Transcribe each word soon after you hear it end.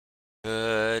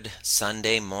Good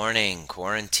Sunday morning,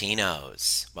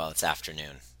 Quarantinos. Well, it's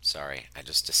afternoon. Sorry, I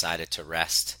just decided to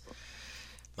rest.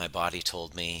 My body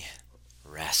told me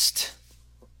rest,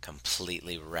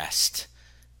 completely rest.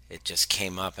 It just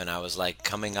came up and I was like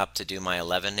coming up to do my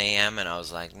 11 a.m. and I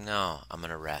was like, no, I'm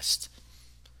going to rest.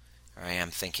 Or I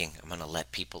am thinking, I'm going to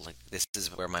let people, like, this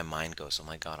is where my mind goes. Oh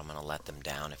my God, I'm going to let them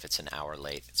down if it's an hour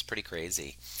late. It's pretty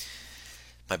crazy.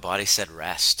 My body said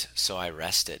rest, so I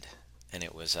rested. And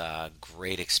it was a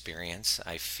great experience.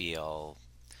 I feel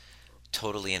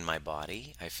totally in my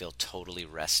body. I feel totally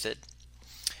rested.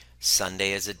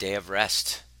 Sunday is a day of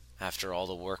rest after all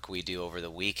the work we do over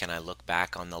the week, and I look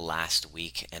back on the last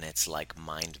week and it's like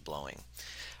mind blowing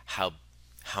how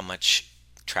much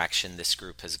traction this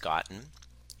group has gotten.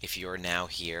 If you're now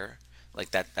here,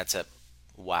 like that's a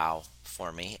wow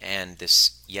for me. And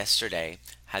this yesterday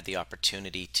had the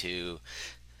opportunity to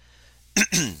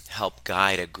help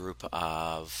guide a group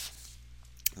of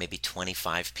maybe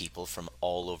 25 people from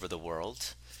all over the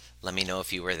world. Let me know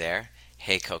if you were there.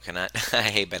 Hey, Coconut.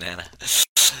 Hey, Banana.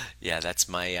 Yeah, that's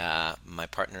my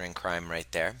partner in crime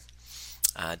right there,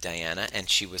 Diana, and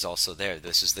she was also there.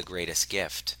 This is the greatest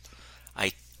gift.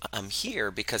 I I'm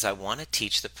here because I want to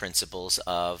teach the principles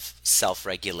of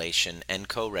self-regulation and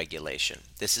co-regulation.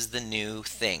 This is the new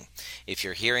thing. If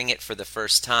you're hearing it for the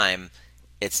first time,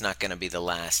 it's not going to be the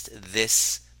last.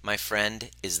 This, my friend,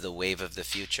 is the wave of the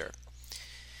future.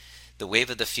 The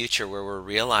wave of the future where we're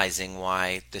realizing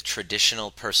why the traditional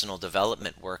personal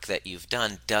development work that you've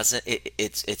done doesn't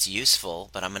it's useful,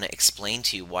 but I'm going to explain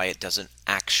to you why it doesn't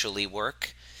actually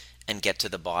work and get to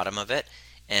the bottom of it.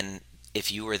 And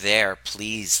if you were there,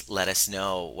 please let us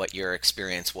know what your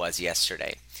experience was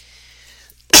yesterday.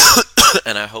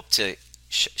 And I hope to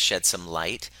shed some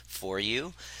light for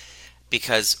you,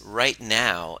 because right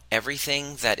now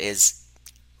everything that is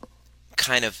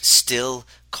kind of still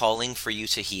calling for you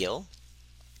to heal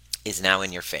is now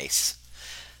in your face.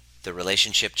 The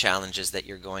relationship challenges that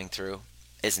you're going through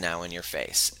is now in your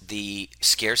face. The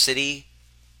scarcity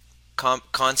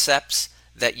concepts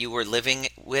that you were living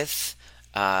with,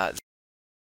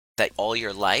 that all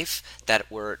your life, that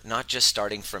were not just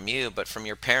starting from you but from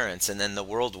your parents, and then the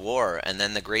World War, and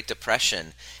then the Great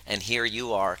Depression, and here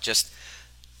you are, just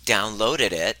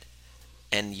downloaded it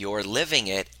and you're living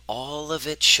it. All of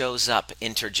it shows up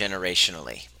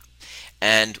intergenerationally.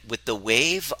 And with the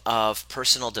wave of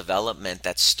personal development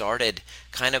that started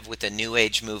kind of with the New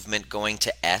Age movement going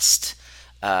to Est,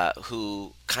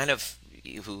 who kind of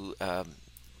who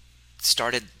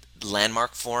started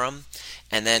Landmark Forum,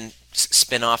 and then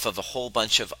spin off of a whole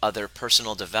bunch of other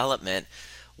personal development,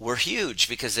 were huge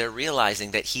because they're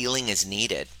realizing that healing is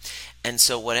needed. And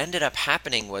so what ended up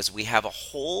happening was we have a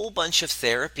whole bunch of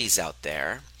therapies out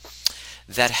there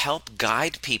that help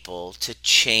guide people to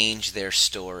change their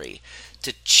story,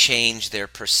 to change their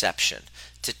perception,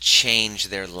 to change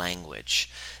their language.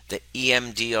 The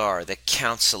EMDR, the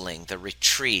counseling, the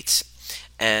retreats.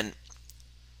 And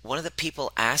one of the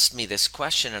people asked me this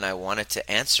question, and I wanted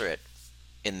to answer it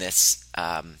in this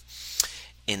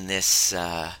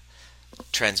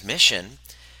transmission.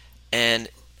 And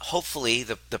hopefully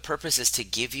the purpose is to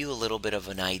give you a little bit of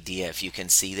an idea, if you can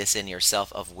see this in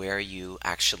yourself, of where you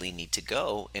actually need to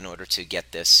go in order to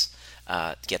get this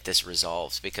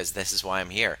resolved, because this is why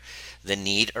I'm here. The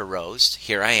need arose.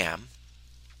 Here I am.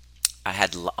 I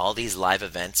had all these live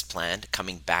events planned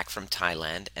coming back from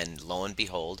Thailand, and lo and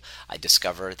behold, I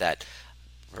discover that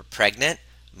we're pregnant,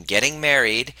 I'm getting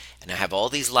married, and I have all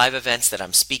these live events that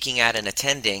I'm speaking at and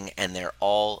attending, and they're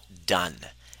all done.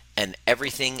 And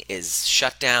everything is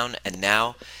shut down, and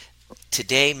now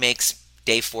today makes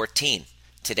day 14.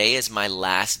 Today is my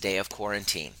last day of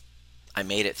quarantine. I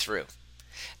made it through.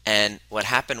 And what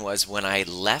happened was, when I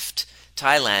left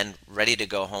Thailand, ready to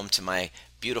go home to my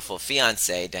beautiful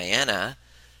fiance, Diana,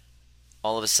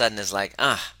 all of a sudden is like,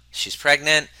 she's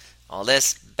pregnant, all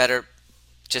this, better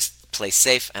just play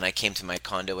safe. And I came to my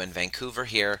condo in Vancouver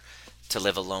here to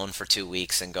live alone for 2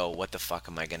 weeks and go, what the fuck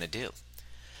am I going to do?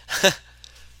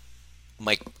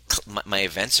 my my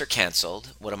events are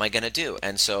canceled. What am I going to do?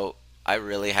 And so I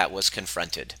really was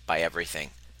confronted by everything.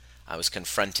 I was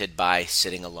confronted by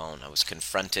sitting alone. I was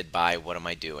confronted by, what am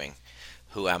I doing?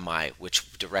 Who am I?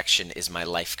 Which direction is my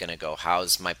life going to go?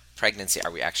 How's my pregnancy?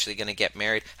 Are we actually going to get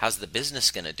married? How's the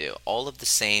business going to do? All of the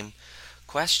same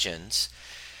questions.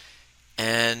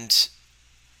 And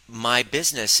my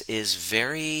business is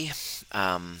very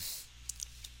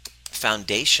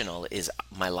foundational, is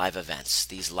my live events.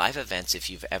 These live events, if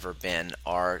you've ever been,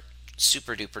 are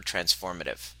super duper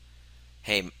transformative.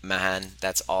 Hey man,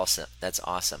 that's awesome. That's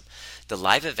awesome. The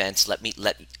live events, let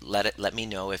me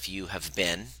know if you have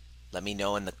been. let me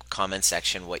know in the comment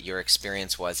section what your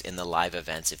experience was in the live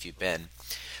events if you've been,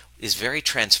 is very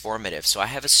transformative. So I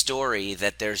have a story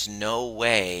that there's no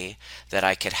way that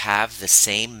I could have the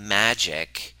same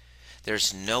magic.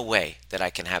 There's no way that I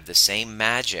can have the same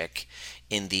magic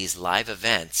in these live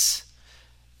events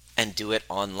and do it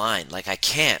online. Like I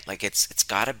can't. Like it's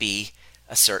got to be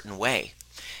a certain way.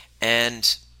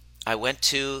 And I went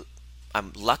to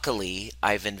luckily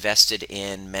I've invested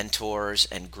in mentors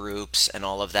and groups and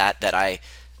all of that that I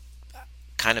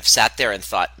kind of sat there and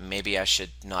thought maybe I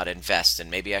should not invest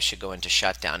and maybe I should go into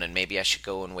shutdown and maybe I should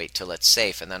go and wait till it's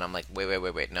safe. And then I'm like,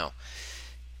 wait, no.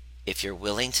 If you're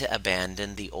willing to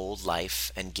abandon the old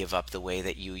life and give up the way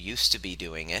that you used to be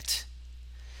doing it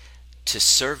to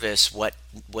service what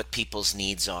people's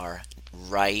needs are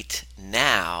right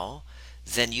now,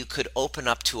 then you could open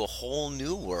up to a whole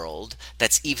new world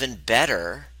that's even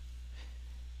better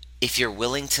if you're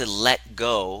willing to let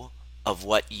go of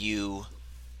what you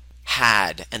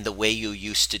had and the way you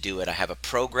used to do it. I have a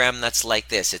program that's like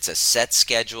this. It's a set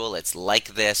schedule. It's like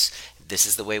this. This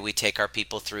is the way we take our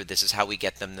people through. This is how we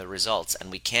get them the results.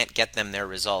 And we can't get them their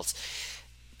results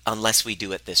unless we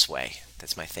do it this way.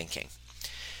 That's my thinking.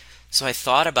 So I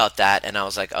thought about that and I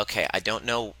was like, okay, I don't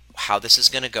know how this is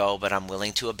going to go, but I'm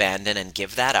willing to abandon and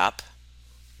give that up,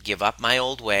 give up my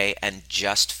old way, and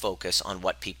just focus on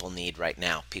what people need right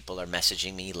now. People are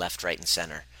messaging me left, right, and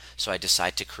center. So I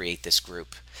decide to create this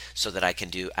group so that I can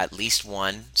do at least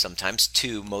one, sometimes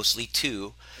two, mostly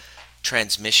two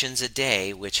transmissions a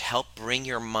day, which help bring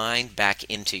your mind back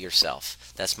into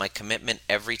yourself. That's my commitment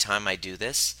every time I do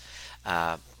this.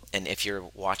 And if you're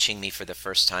watching me for the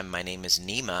first time, my name is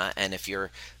Nima, and if you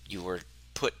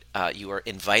were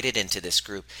invited into this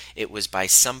group, it was by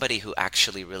somebody who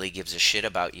actually really gives a shit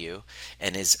about you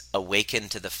and is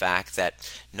awakened to the fact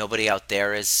that nobody out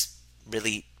there is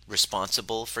really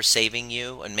responsible for saving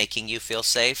you and making you feel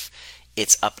safe.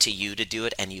 It's up to you to do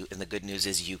it, and the good news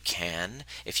is you can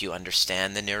if you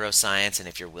understand the neuroscience and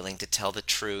if you're willing to tell the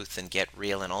truth and get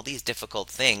real and all these difficult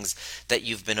things that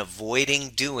you've been avoiding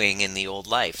doing in the old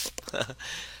life.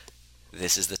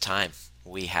 This is the time.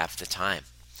 We have the time.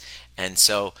 And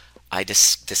so I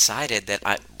just decided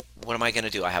that what am I going to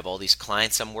do? I have all these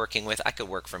clients I'm working with. I could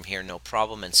work from here no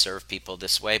problem and serve people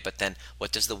this way, but then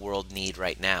what does the world need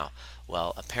right now?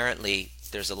 Well, apparently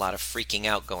there's a lot of freaking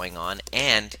out going on,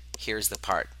 and here's the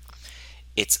part.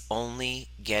 It's only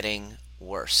getting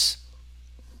worse.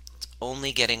 It's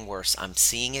only getting worse. I'm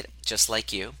seeing it just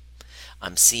like you.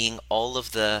 I'm seeing all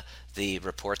of the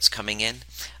reports coming in.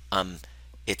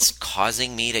 It's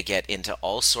causing me to get into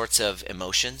all sorts of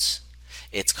emotions.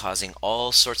 It's causing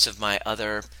all sorts of my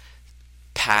other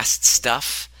past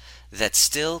stuff that's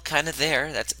still kind of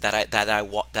there.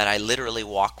 That I literally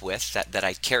walk with. That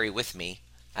I carry with me,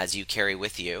 as you carry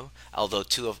with you. Although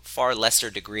to a far lesser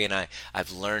degree, and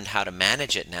I've learned how to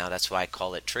manage it now. That's why I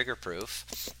call it trigger proof.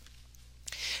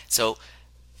 So,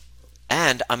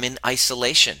 and I'm in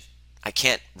isolation. I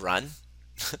can't run.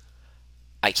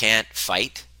 I can't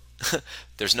fight.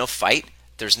 There's no fight.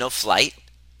 There's no flight.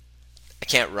 I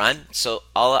can't run. So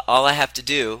all I have to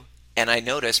do, and I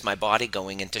notice my body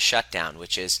going into shutdown,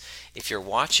 which is, if you're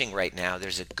watching right now,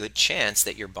 there's a good chance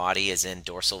that your body is in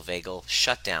dorsal vagal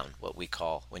shutdown, what we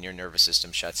call when your nervous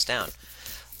system shuts down.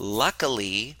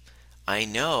 Luckily, I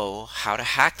know how to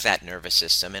hack that nervous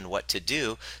system and what to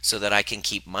do so that I can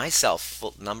keep myself,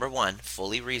 number one,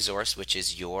 fully resourced, which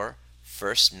is your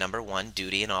first number one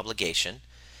duty and obligation.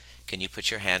 Can you put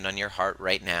your hand on your heart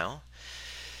right now?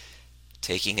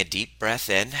 Taking a deep breath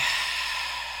in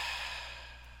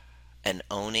and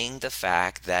owning the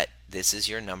fact that this is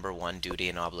your number one duty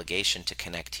and obligation to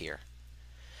connect here.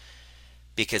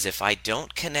 Because if I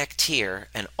don't connect here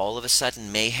and all of a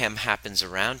sudden mayhem happens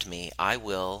around me, I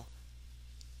will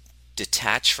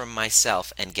detach from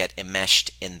myself and get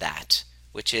enmeshed in that,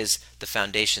 which is the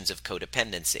foundations of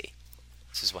codependency.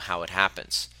 This is how it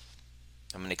happens.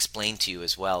 I'm going to explain to you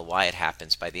as well why it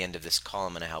happens. By the end of this call,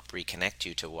 I'm going to help reconnect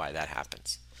you to why that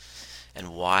happens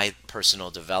and why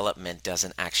personal development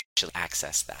doesn't actually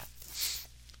access that.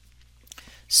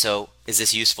 So, is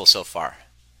this useful so far?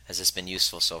 Has this been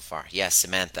useful so far? Yes,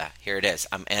 Samantha, here it is.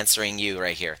 I'm answering you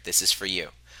right here. This is for you.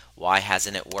 Why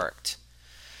hasn't it worked?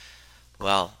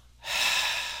 Well,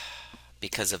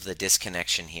 because of the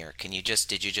disconnection here.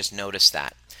 Did you just notice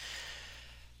that?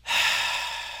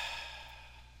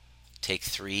 Take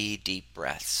 3 deep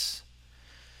breaths.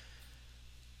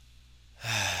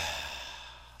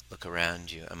 Look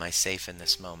around you. Am I safe in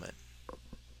this moment?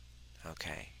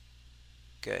 Okay,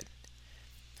 good.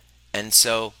 And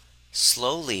so,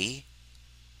 slowly,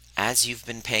 as you've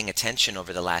been paying attention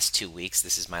over the last 2 weeks,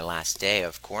 this is my last day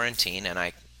of quarantine, and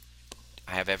I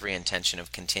I have every intention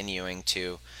of continuing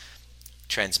to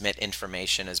transmit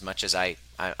information as much as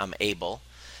I'm able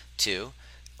to,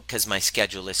 because my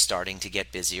schedule is starting to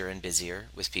get busier and busier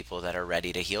with people that are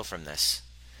ready to heal from this.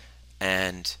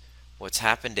 And what's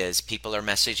happened is people are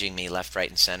messaging me left, right,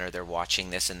 and center. They're watching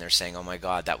this and they're saying, "Oh my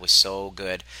God, that was so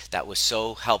good. That was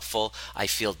so helpful. I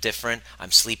feel different.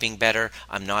 I'm sleeping better.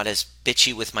 I'm not as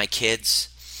bitchy with my kids.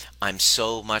 I'm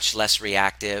so much less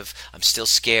reactive. I'm still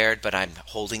scared, but I'm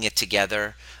holding it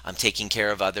together. I'm taking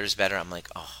care of others better." I'm like,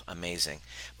 "Oh, amazing."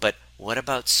 But what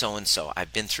about so and so?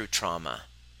 I've been through trauma.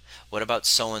 What about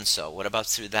so and so? What about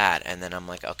through that? And then I'm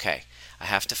like, okay, I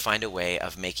have to find a way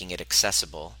of making it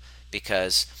accessible,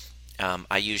 because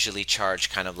I usually charge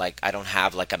kind of like, I don't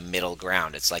have like a middle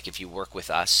ground. It's like if you work with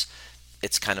us,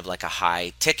 it's kind of like a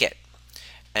high ticket.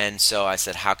 And so I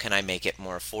said, how can I make it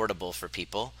more affordable for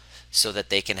people so that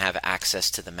they can have access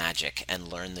to the magic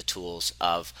and learn the tools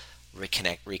of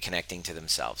reconnecting to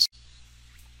themselves?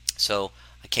 So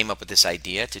I came up with this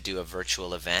idea to do a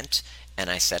virtual event, and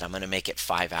I said, I'm going to make it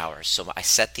 5 hours. So I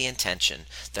set the intention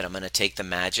that I'm going to take the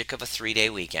magic of a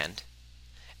 3-day weekend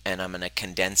and I'm going to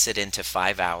condense it into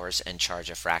 5 hours and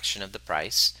charge a fraction of the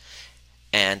price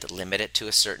and limit it to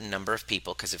a certain number of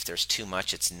people, because if there's too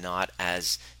much, it's not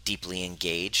as deeply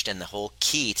engaged. And the whole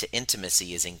key to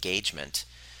intimacy is engagement.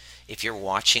 If you're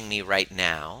watching me right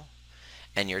now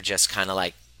and you're just kind of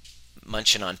like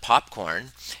munching on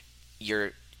popcorn,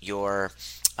 you're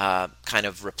kind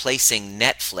of replacing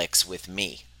Netflix with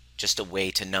me, just a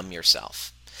way to numb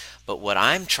yourself. But what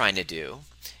I'm trying to do,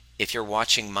 if you're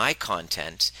watching my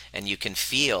content and you can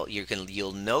feel,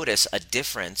 you'll notice a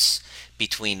difference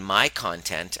between my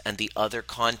content and the other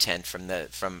content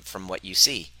from what you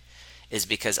see, is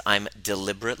because I'm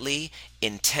deliberately,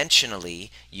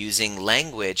 intentionally using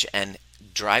language and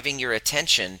driving your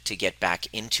attention to get back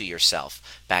into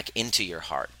yourself, back into your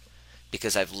heart,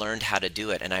 because I've learned how to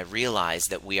do it. And I realize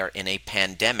that we are in a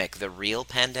pandemic. The real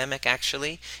pandemic,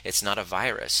 actually, it's not a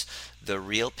virus. The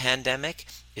real pandemic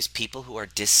is people who are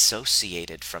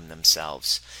dissociated from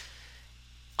themselves,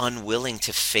 unwilling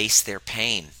to face their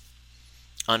pain,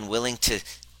 unwilling to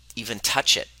even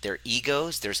touch it. Their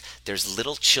egos, there's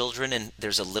little children, and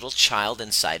there's a little child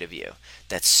inside of you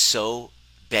that's so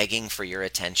begging for your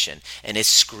attention and is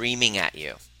screaming at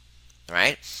you,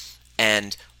 right?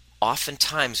 And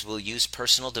oftentimes we'll use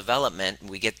personal development.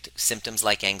 We get symptoms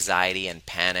like anxiety and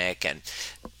panic and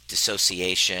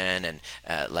dissociation and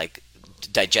like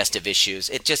digestive issues.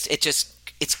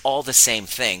 It's all the same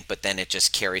thing, but then it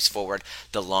just carries forward.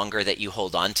 The longer that you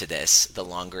hold on to this, the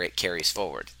longer it carries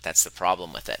forward. That's the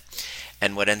problem with it.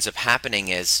 And what ends up happening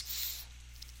is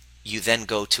you then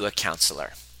go to a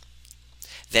counselor,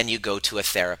 then you go to a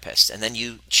therapist, and then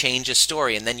you change a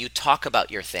story, and then you talk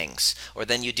about your things, or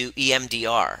then you do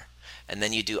EMDR, and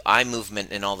then you do eye movement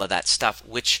and all of that stuff,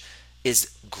 which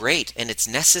is great and it's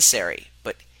necessary.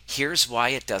 But here's why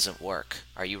it doesn't work.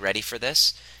 Are you ready for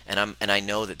this? And I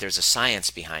know that there's a science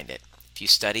behind it. If you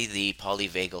study the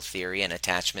polyvagal theory and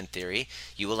attachment theory,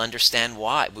 you will understand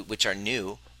why, which are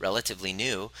new, relatively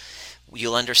new.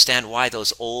 You'll understand why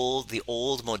the old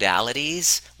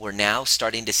modalities, we're now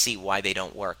starting to see why they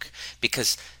don't work,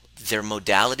 because they're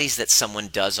modalities that someone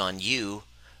does on you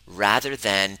rather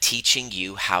than teaching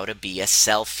you how to be a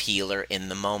self-healer in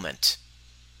the moment.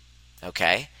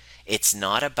 Okay? It's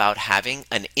not about having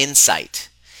an insight.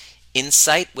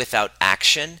 Insight without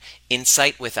action,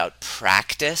 insight without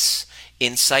practice,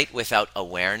 insight without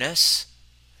awareness,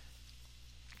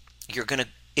 you're going to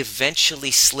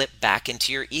eventually slip back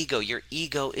into your ego. Your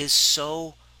ego is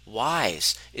so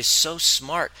wise, is so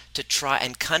smart to try,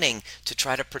 and cunning to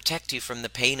try to protect you from the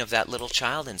pain of that little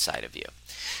child inside of you.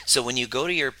 So when you go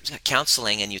to your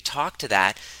counseling and you talk to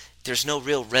that, there's no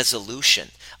real resolution.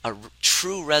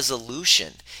 True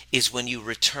resolution is when you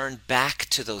return back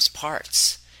to those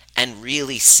parts and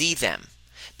really see them,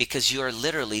 because you are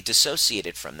literally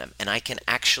dissociated from them. And I can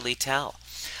actually tell.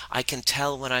 I can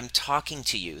tell when I'm talking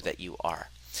to you that you are.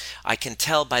 I can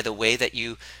tell by the way that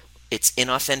it's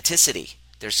inauthenticity.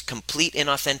 There's complete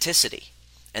inauthenticity.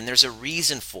 And there's a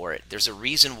reason for it. There's a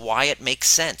reason why it makes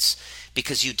sense,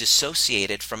 because you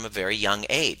dissociated from a very young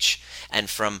age. And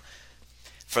from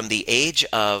the age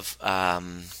of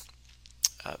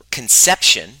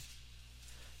conception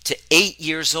to 8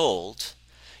 years old,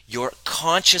 your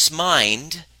conscious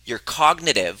mind, your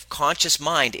cognitive conscious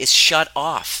mind is shut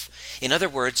off. In other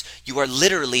words, you are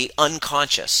literally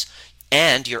unconscious,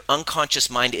 and your unconscious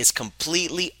mind is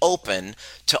completely open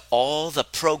to all the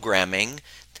programming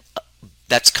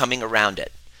that's coming around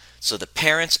it. So the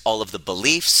parents, all of the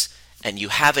beliefs, and you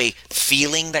have a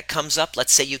feeling that comes up.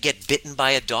 Let's say you get bitten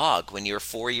by a dog when you're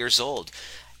 4 years old.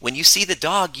 When you see the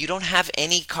dog, you don't have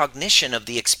any cognition of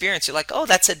the experience. You're like, oh,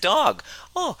 that's a dog.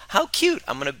 Oh, how cute.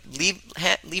 I'm going to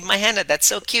leave my hand out. That's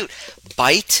so cute.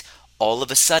 Bite, all of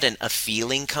a sudden, a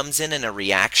feeling comes in and a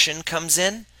reaction comes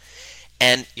in.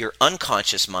 And your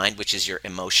unconscious mind, which is your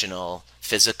emotional,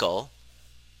 physical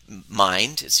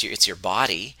mind, it's your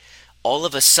body, all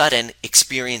of a sudden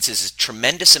experiences a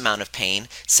tremendous amount of pain,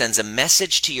 sends a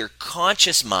message to your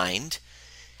conscious mind,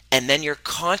 and then your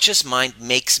conscious mind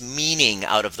makes meaning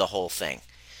out of the whole thing.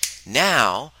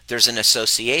 Now there's an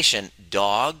association.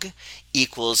 Dog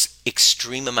equals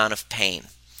extreme amount of pain.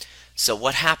 So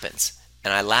what happens?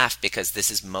 And I laugh because this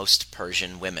is most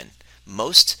Persian women.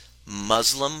 Most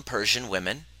Muslim Persian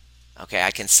women, okay,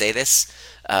 I can say this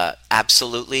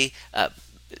absolutely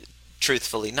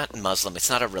truthfully, not Muslim. It's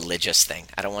not a religious thing.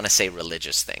 I don't want to say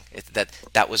religious thing.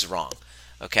 That was wrong.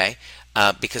 Okay,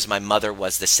 because my mother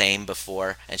was the same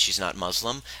before, and she's not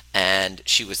Muslim, and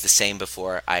she was the same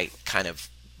before I kind of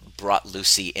brought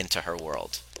Lucy into her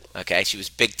world. Okay, she was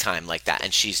big time like that,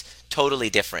 and she's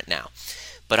totally different now.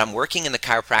 But I'm working in the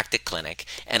chiropractic clinic,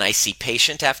 and I see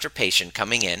patient after patient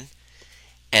coming in,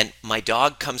 and my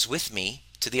dog comes with me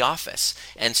to the office.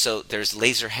 And so there's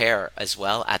laser hair as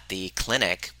well at the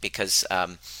clinic because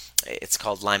it's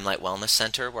called Limelight Wellness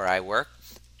Center where I work.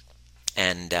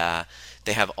 And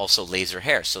they have also laser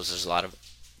hair. So there's a lot of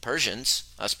Persians,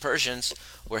 us Persians,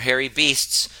 we're hairy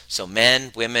beasts. So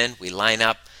men, women, we line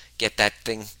up, get that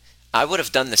thing. I would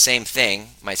have done the same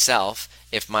thing myself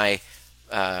if my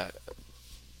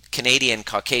Canadian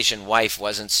Caucasian wife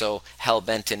wasn't so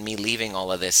hell-bent in me leaving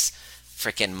all of this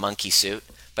frickin' monkey suit.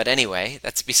 But anyway,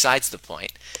 that's besides the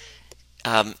point.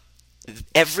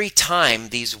 Every time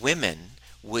these women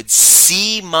would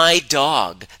see my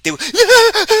dog, they would,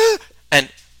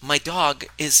 and my dog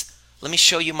is, let me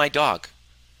show you my dog.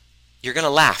 You're going to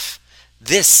laugh.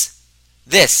 This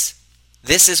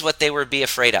is what they would be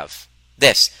afraid of.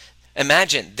 This.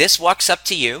 Imagine, this walks up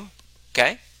to you,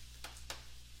 okay?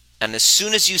 And as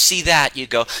soon as you see that, you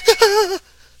go,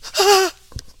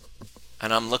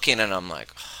 and I'm looking and I'm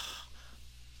like,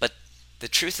 but the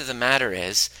truth of the matter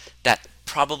is that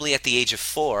probably at the age of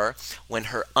 4, when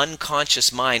her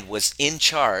unconscious mind was in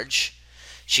charge,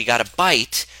 she got a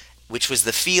bite, which was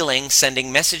the feeling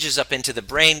sending messages up into the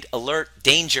brain, alert,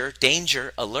 danger,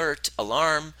 danger, alert,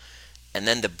 alarm, and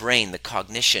then the brain, the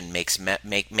cognition makes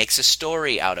a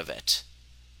story out of it.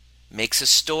 Makes a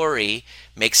story,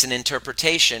 makes an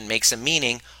interpretation, makes a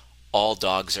meaning. All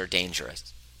dogs are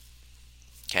dangerous.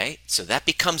 Okay? So that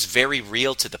becomes very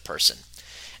real to the person.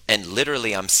 And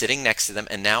literally I'm sitting next to them,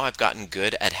 and now I've gotten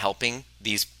good at helping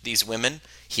these women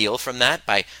heal from that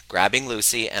by grabbing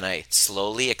Lucy, and I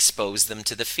slowly expose them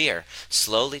to the fear.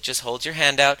 Slowly, just hold your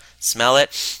hand out, smell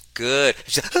it. Good.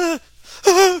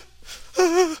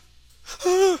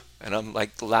 And I'm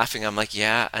like laughing. I'm like,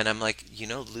 yeah. And I'm like,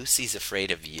 Lucy's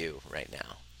afraid of you right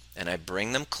now. And I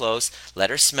bring them close, let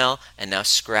her smell, and now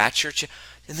scratch her.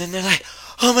 And then they're like,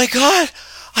 oh my God,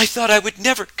 I thought I would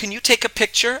never. Can you take a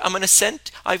picture? I'm going to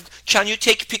send. Can you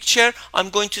take a picture? I'm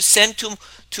going to send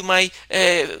to my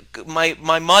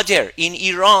my mother in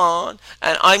Iran,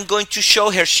 and I'm going to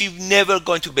show her. She's never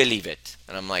going to believe it.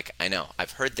 And I'm like, I know.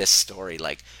 I've heard this story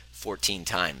like 14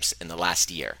 times in the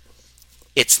last year.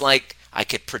 It's like I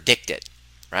could predict it,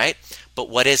 right? But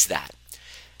what is that?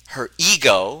 Her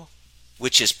ego,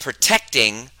 which is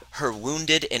protecting her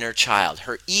wounded inner child.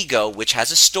 Her ego, which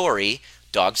has a story,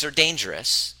 dogs are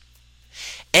dangerous,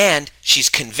 and she's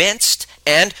convinced,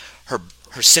 and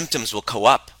her symptoms will go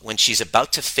up. When she's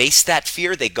about to face that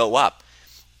fear, they go up.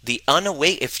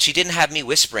 If she didn't have me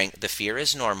whispering, the fear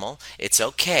is normal, it's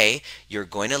okay, you're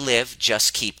going to live,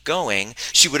 just keep going,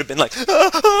 she would have been like,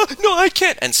 no, I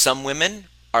can't. And some women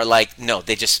are like, no,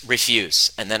 they just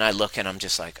refuse. And then I look and I'm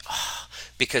just like, oh,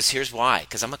 because here's why.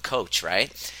 Because I'm a coach, right?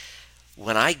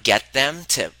 When I get them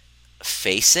to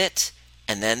face it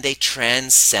and then they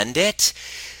transcend it,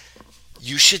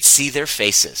 you should see their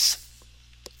faces.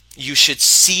 You should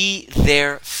see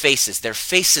their faces. Their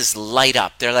faces light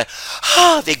up. They're like,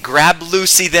 they grab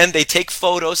Lucy, then they take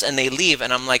photos and they leave.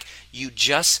 And I'm like, you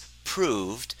just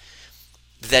proved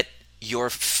that your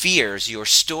fears, your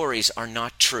stories are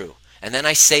not true. And then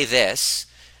I say this,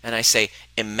 and I say,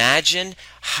 imagine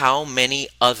how many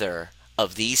other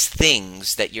of these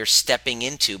things that you're stepping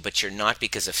into, but you're not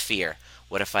because of fear.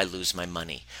 What if I lose my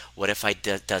money? What if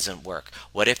doesn't work?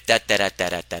 What if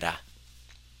da-da-da-da-da-da?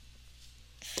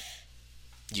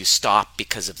 You stop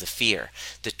because of the fear.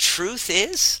 The truth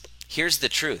is, here's the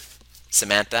truth,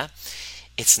 Samantha,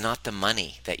 it's not the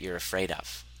money that you're afraid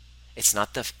of. It's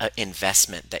not the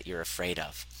investment that you're afraid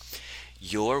of.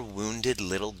 Your wounded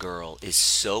little girl is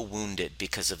so wounded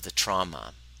because of the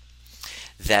trauma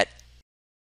that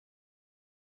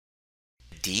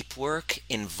deep work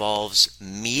involves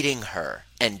meeting her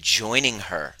and joining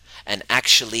her and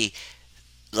actually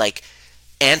like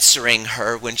answering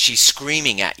her when she's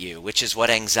screaming at you, which is what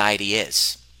anxiety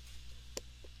is.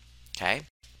 Okay?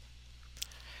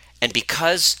 And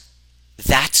because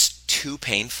that's too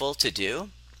painful to do,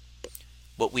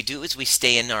 what we do is we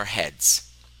stay in our heads.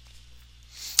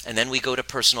 And then we go to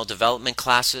personal development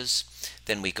classes,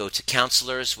 then we go to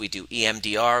counselors, we do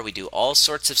EMDR, we do all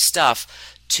sorts of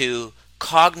stuff to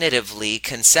cognitively,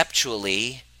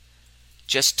 conceptually,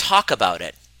 just talk about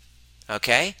it.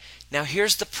 Okay? Now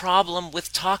here's the problem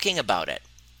with talking about it.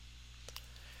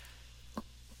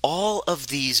 All of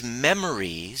these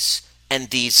memories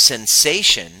and these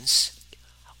sensations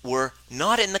were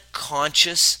not in the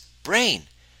conscious brain.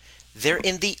 They're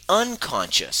in the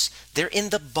unconscious. They're in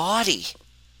the body.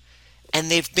 And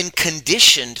they've been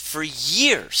conditioned for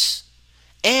years.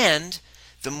 And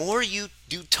the more you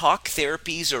do talk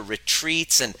therapies or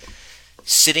retreats and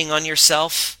sitting on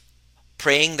yourself,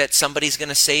 praying that somebody's going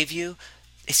to save you,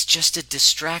 it's just a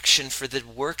distraction for the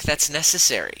work that's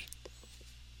necessary.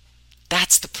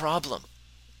 That's the problem.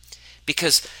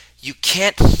 Because you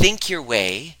can't think your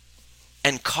way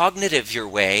and cognitive your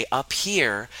way up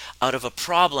here out of a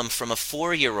problem from a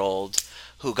 4-year-old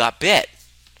who got bit.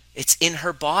 It's in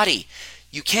her body.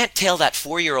 You can't tell that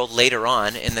 4-year-old later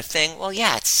on in the thing, well,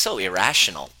 yeah, it's so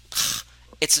irrational.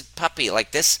 It's a puppy.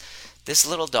 Like this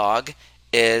little dog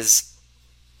is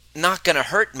not going to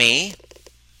hurt me.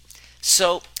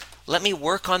 So let me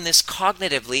work on this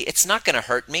cognitively. It's not going to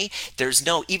hurt me.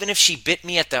 Even if she bit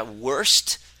me at the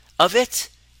worst of it,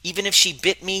 even if she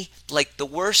bit me like the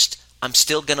worst, I'm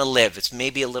still going to live. It's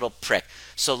maybe a little prick.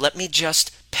 So let me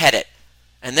just pet it.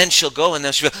 And then she'll go and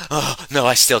then she'll be, oh, no,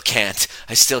 I still can't.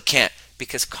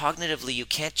 Because cognitively, you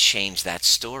can't change that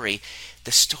story.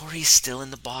 The story is still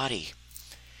in the body.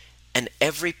 And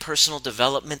every personal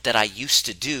development that I used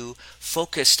to do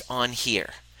focused on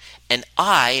here. And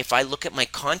if I look at my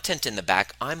content in the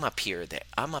back, I'm up here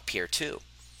too.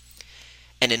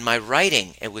 And in my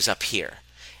writing, it was up here.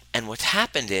 And what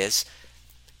happened is,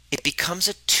 it becomes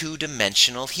a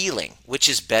 2-dimensional healing, which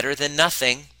is better than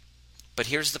nothing. But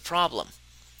here's the problem.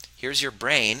 Here's your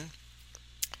brain.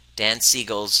 Dan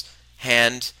Siegel's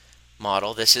hand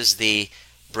model. This is the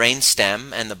brain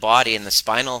stem and the body and the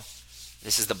spinal.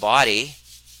 This is the body.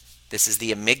 This is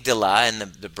the amygdala and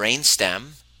the brain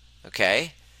stem.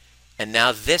 Okay? And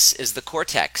now this is the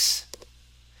cortex.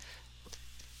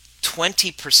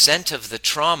 20% of the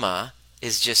trauma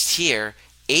is just here.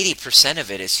 80% of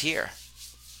it is here.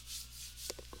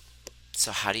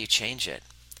 So how do you change it?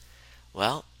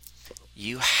 Well,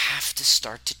 you have to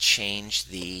start to change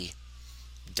the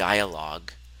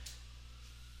dialogue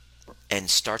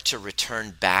and start to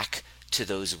return back to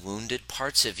those wounded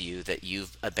parts of you that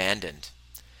you've abandoned.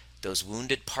 Those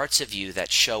wounded parts of you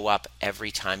that show up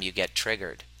every time you get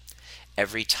triggered.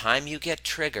 Every time you get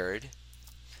triggered,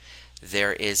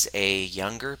 there is a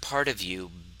younger part of you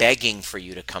begging for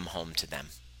you to come home to them.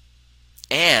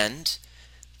 And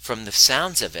from the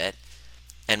sounds of it,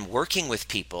 and working with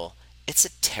people, it's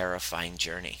a terrifying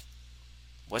journey.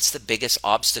 What's the biggest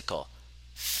obstacle?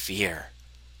 Fear.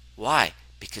 Why?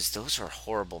 Because those are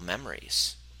horrible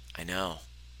memories. I know.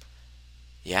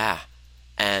 Yeah.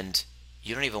 And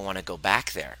you don't even want to go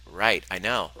back there. Right, I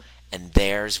know. And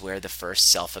there's where the first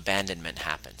self-abandonment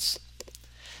happens.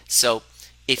 So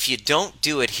if you don't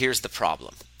do it, here's the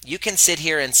problem. You can sit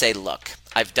here and say, look,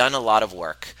 I've done a lot of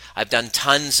work. I've done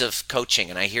tons of coaching,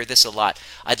 and I hear this a lot.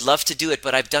 I'd love to do it,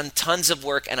 but I've done tons of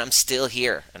work, and I'm still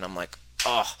here. And I'm like,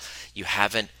 oh, you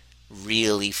haven't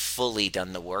really fully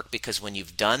done the work, because when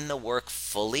you've done the work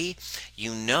fully,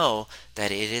 you know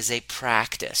that it is a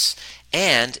practice.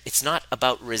 And it's not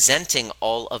about resenting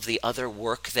all of the other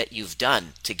work that you've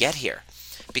done to get here.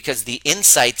 Because the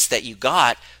insights that you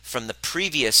got from the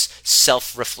previous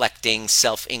self-reflecting,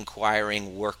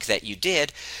 self-inquiring work that you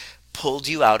did pulled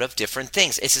you out of different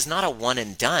things. This is not a one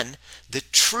and done. The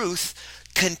truth,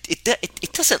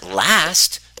 it doesn't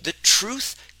last. The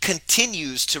truth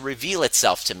continues to reveal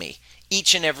itself to me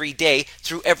each and every day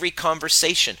through every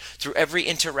conversation, through every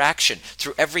interaction,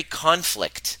 through every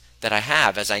conflict that I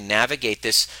have as I navigate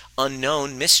this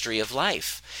unknown mystery of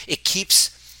life. It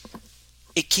keeps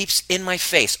in my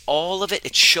face. All of it,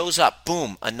 it shows up.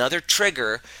 Boom, another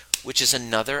trigger, which is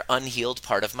another unhealed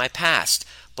part of my past.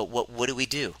 But what do we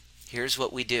do? Here's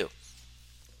what we do.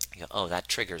 You go, oh, that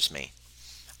triggers me.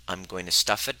 I'm going to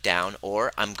stuff it down,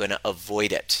 or I'm going to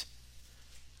avoid it.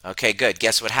 Okay, good.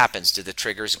 Guess what happens? Do the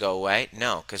triggers go away?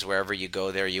 No, because wherever you go,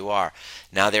 there you are.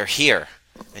 Now they're here.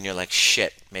 And you're like,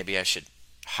 shit, maybe I should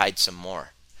hide some more.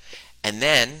 And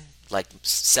then, like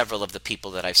several of the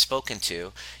people that I've spoken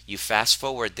to, you fast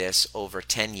forward this over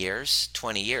 10 years,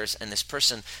 20 years, and this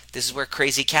person, this is where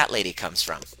Crazy Cat Lady comes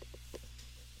from.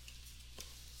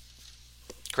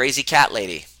 Crazy Cat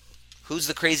Lady. Who's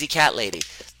the Crazy Cat Lady?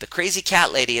 The Crazy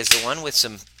Cat Lady is the one with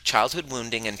some childhood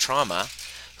wounding and trauma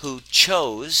who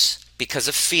chose, because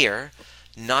of fear,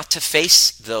 not to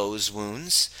face those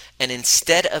wounds, and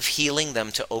instead of healing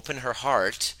them, to open her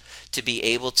heart to be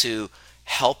able to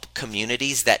help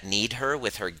communities that need her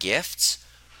with her gifts,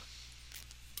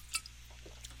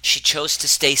 she chose to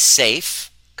stay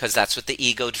safe, because that's what the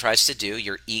ego tries to do.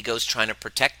 Your ego's trying to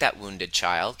protect that wounded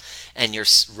child, and your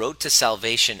road to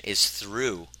salvation is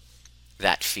through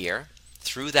that fear,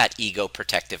 through that ego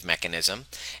protective mechanism.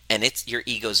 And it's, your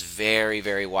ego's very,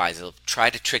 very wise. It'll try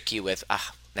to trick you with,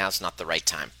 now's not the right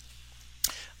time.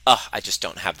 I just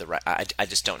don't have the right, I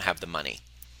just don't have the money.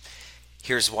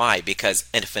 Here's why: because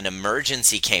if an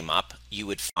emergency came up, you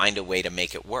would find a way to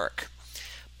make it work.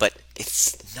 But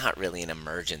it's not really an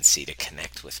emergency to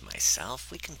connect with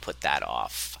myself. We can put that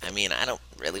off. I mean, I don't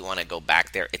really want to go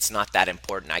back there. It's not that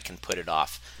important. I can put it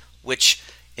off, which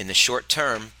in the short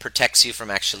term protects you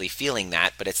from actually feeling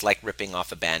that, but it's like ripping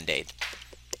off a band-aid.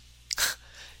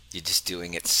 You're just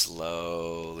doing it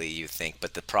slowly, you think,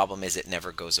 but the problem is it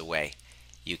never goes away.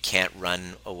 You can't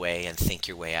run away and think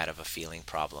your way out of a feeling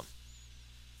problem.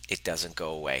 It doesn't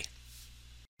go away.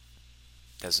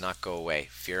 Does not go away.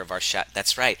 Fear of our shot.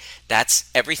 That's right.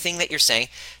 That's everything that you're saying.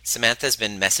 Samantha's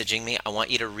been messaging me. I want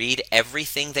you to read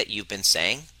everything that you've been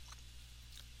saying.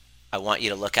 I want you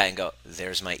to look at it and go,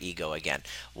 there's my ego again.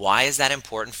 Why is that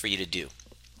important for you to do?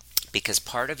 Because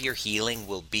part of your healing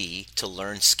will be to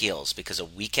learn skills, because a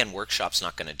weekend workshop's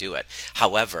not going to do it.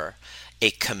 However,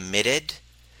 a committed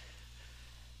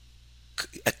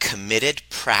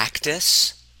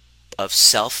practice of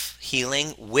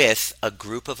self-healing with a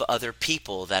group of other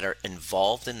people that are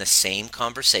involved in the same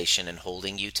conversation and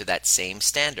holding you to that same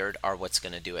standard are what's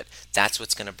going to do it. That's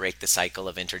what's going to break the cycle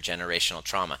of intergenerational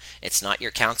trauma. It's not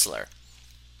your counselor.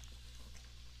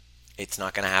 It's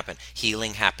not going to happen.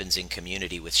 Healing happens in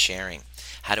community with sharing.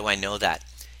 How do I know that?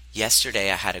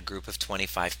 Yesterday I had a group of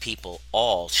 25 people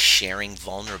all sharing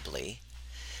vulnerably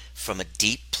from a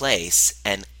deep place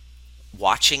and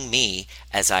watching me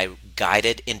as I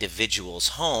guided individuals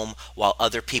home while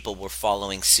other people were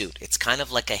following suit. It's kind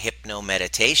of like a hypno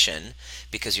meditation,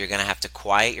 because you're going to have to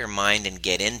quiet your mind and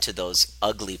get into those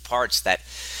ugly parts that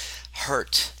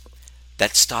hurt,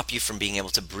 that stop you from being able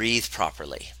to breathe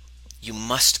properly. You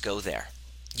must go there.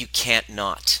 You can't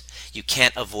not. You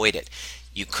can't avoid it.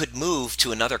 You could move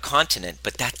to another continent,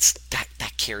 but that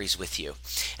carries with you.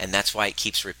 And that's why it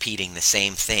keeps repeating the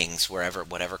same things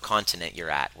whatever continent you're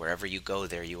at. Wherever you go,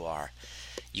 there you are.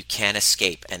 You can't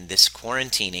escape. And this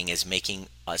quarantining is making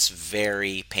us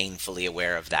very painfully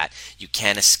aware of that. You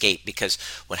can't escape, because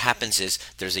what happens is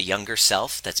there's a younger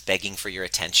self that's begging for your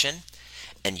attention,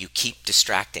 and you keep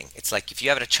distracting. It's like if you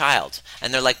have a child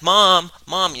and they're like, Mom,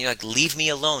 you're like, leave me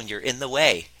alone. You're in the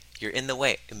way. You're in the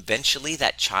way. Eventually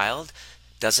that child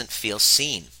doesn't feel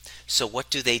seen. So what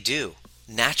do?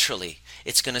 Naturally,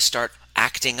 it's going to start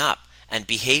acting up and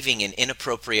behaving in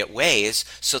inappropriate ways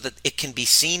so that it can be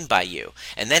seen by you.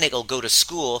 And then it'll go to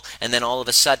school and then all of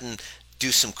a sudden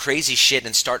do some crazy shit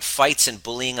and start fights and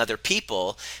bullying other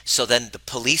people. So then the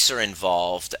police are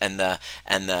involved, and the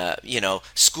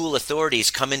school authorities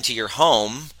come into your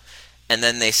home, and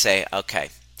then they say, okay,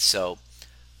 so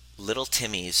little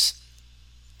Timmy's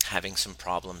having some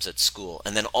problems at school.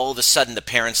 And then all of a sudden the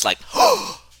parents like,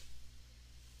 oh,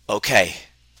 okay,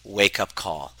 wake up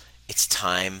call. It's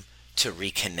time to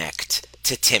reconnect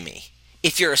to Timmy.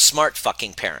 If you're a smart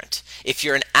fucking parent. If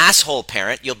you're an asshole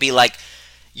parent, you'll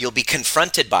be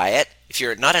confronted by it. If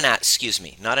you're not an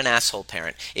asshole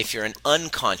parent. If you're an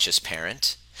unconscious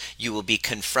parent, you will be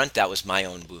confronted. That was my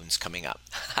own wounds coming up.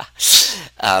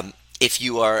 If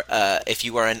you are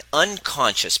an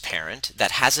unconscious parent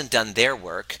that hasn't done their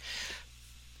work,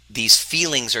 these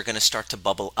feelings are going to start to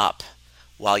bubble up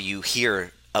while you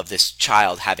hear of this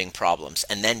child having problems,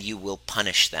 and then you will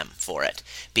punish them for it,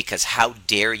 because how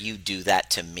dare you do that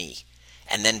to me?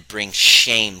 And then bring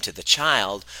shame to the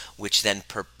child, which then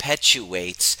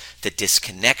perpetuates the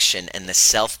disconnection and the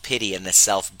self-pity and the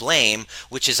self-blame,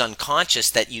 which is unconscious,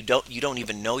 that you don't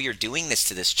even know you're doing this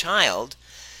to this child,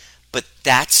 but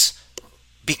that's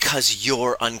because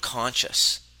you're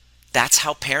unconscious. That's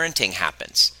how parenting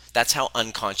happens. That's how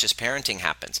unconscious parenting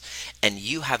happens. And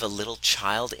you have a little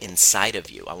child inside of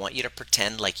you. I want you to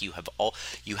pretend like you have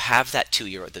that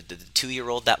 2-year-old, the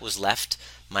 2-year-old that was left,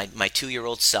 my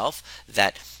 2-year-old self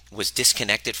that was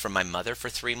disconnected from my mother for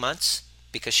 3 months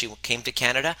because she came to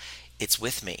Canada. It's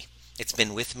with me. It's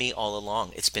been with me all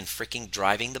along. It's been freaking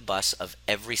driving the bus of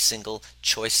every single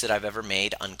choice that I've ever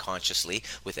made unconsciously,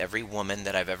 with every woman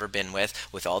that I've ever been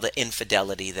with all the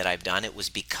infidelity that I've done. It was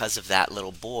because of that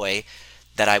little boy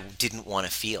that I didn't want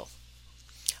to feel.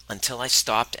 Until I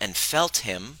stopped and felt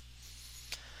him,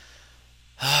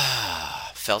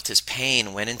 felt his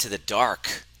pain, went into the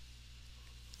dark.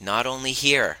 Not only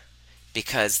here,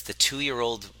 because the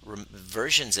 2-year-old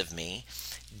versions of me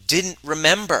didn't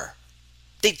remember.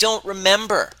 They don't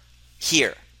remember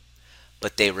here,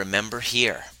 but they remember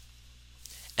here.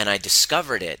 And I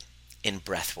discovered it in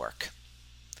breath work.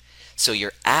 So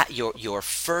you're at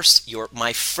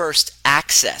my first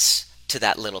access to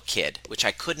that little kid, which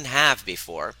I couldn't have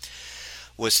before,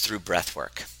 was through breath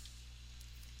work.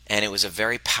 And it was a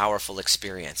very powerful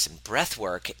experience. And breath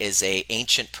work is an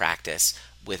ancient practice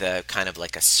with a kind of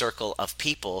like a circle of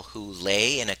people who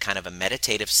lay in a kind of a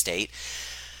meditative state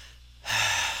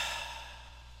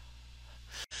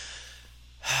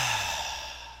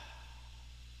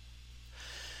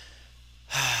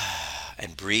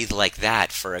and breathe like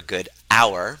that for a good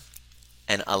hour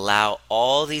and allow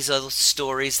all these other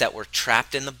stories that were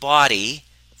trapped in the body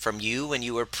from you when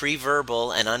you were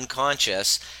pre-verbal and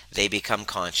unconscious, they become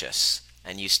conscious.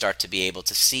 And you start to be able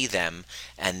to see them,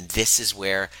 and this is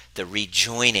where the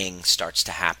rejoining starts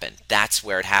to happen. That's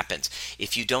where it happens.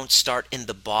 If you don't start in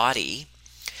the body,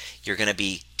 you're going to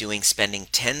be spending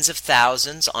tens of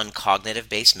thousands on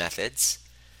cognitive-based methods,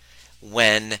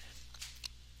 when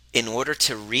in order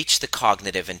to reach the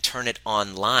cognitive and turn it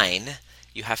online,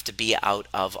 you have to be out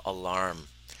of alarm.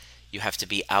 You have to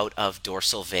be out of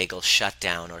dorsal vagal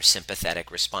shutdown or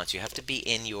sympathetic response. You have to be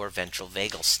in your ventral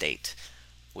vagal state,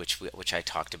 which I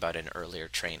talked about in earlier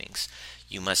trainings.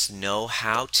 You must know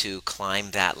how to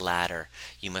climb that ladder.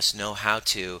 You must know how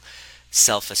to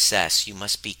self-assess. You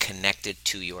must be connected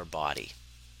to your body.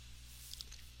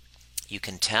 You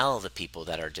can tell the people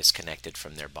that are disconnected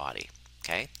from their body.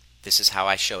 Okay? This is how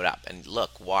I showed up. And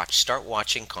look, start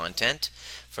watching content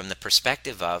from the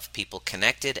perspective of people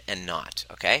connected and not.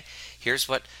 Okay? Here's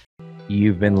what...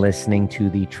 You've been listening to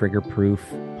the Trigger Proof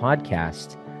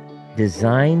podcast,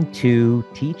 designed to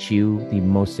teach you the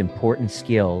most important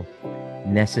skill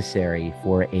necessary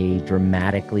for a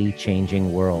dramatically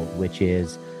changing world, which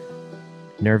is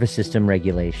nervous system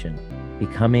regulation.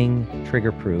 Becoming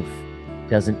trigger proof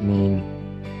doesn't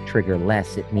mean trigger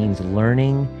less. It means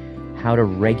learning how to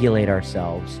regulate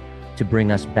ourselves to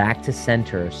bring us back to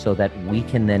center so that we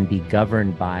can then be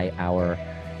governed by our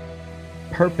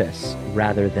purpose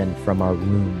rather than from our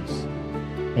wounds.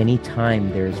 Anytime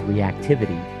there's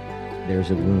reactivity, there's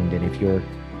a wound. And if you're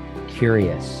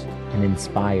curious and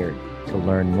inspired to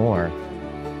learn more,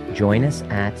 join us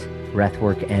at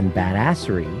Breathwork and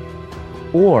Badassery,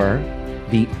 or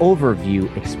the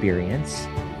overview experience,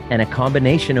 and a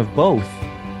combination of both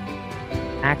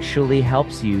actually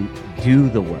helps you do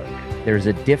the work. There's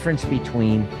a difference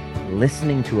between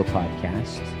listening to a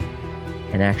podcast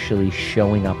and actually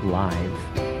showing up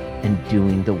live and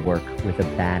doing the work with a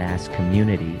badass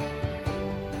community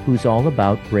who's all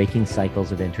about breaking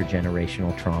cycles of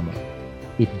intergenerational trauma.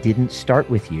 It didn't start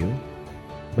with you,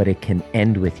 but it can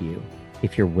end with you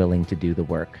if you're willing to do the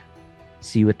work.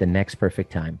 See you at the next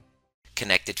perfect time.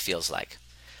 Connected feels like.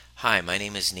 Hi, my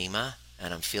name is Nima,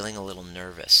 and I'm feeling a little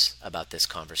nervous about this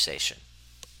conversation.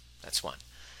 That's one.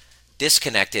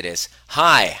 Disconnected is,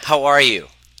 hi, how are you?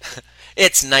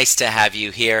 It's nice to have you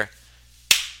here.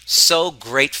 So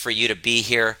great for you to be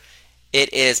here.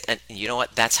 It is, and you know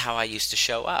what? That's how I used to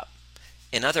show up.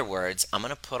 In other words, I'm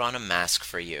going to put on a mask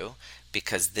for you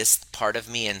because this part of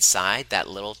me inside, that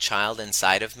little child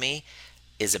inside of me,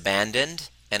 is abandoned,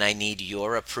 and I need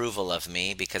your approval of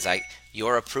me because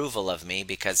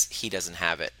he doesn't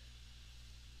have it.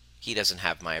 He doesn't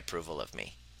have my approval of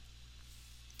me.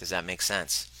 Does that make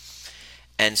sense?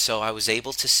 And so I was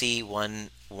able to see one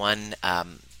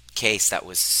case that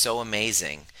was so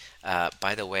amazing.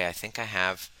 By the way, I think I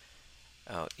have.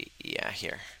 Oh yeah,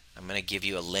 here. I'm going to give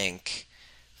you a link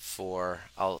for.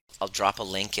 I'll drop a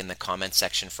link in the comment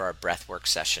section for our breathwork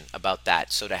session about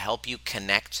that. So to help you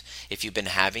connect, if you've been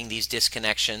having these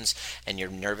disconnections and your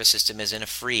nervous system is in a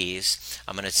freeze,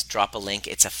 I'm going to drop a link.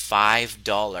 It's a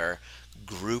 $5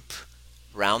 group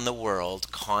round the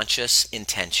world conscious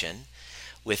intention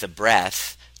with a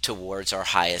breath towards our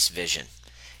highest vision,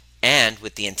 and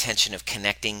with the intention of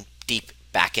connecting deep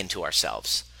back into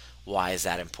ourselves. Why is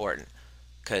that important?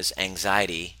 Because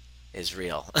anxiety is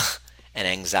real. And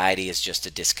anxiety is just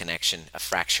a disconnection, a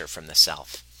fracture from the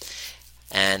self.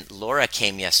 And Laura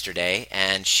came yesterday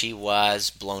and she was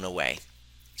blown away.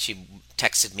 She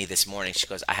texted me this morning. She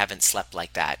goes, I haven't slept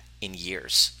like that in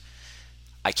years.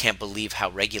 I can't believe how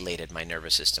regulated my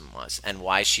nervous system was. And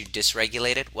why is she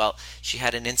dysregulated? Well, she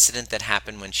had an incident that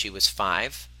happened when she was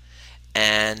 5,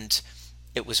 and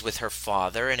it was with her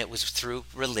father, and it was through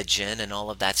religion and all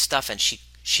of that stuff. And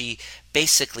she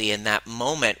basically, in that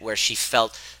moment where she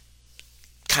felt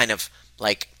kind of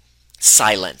like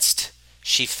silenced,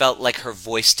 she felt like her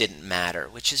voice didn't matter,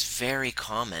 which is very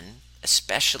common,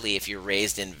 especially if you're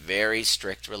raised in very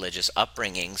strict religious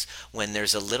upbringings, when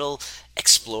there's a little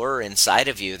explorer inside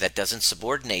of you that doesn't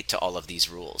subordinate to all of these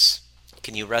rules.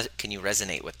 Can you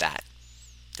resonate with that?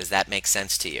 Does that make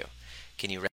sense to you? Can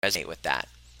you resonate with that?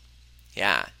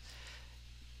 Yeah,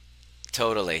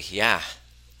 totally. Yeah.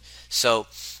 So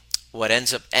what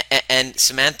ends up, and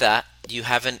Samantha, you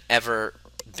haven't ever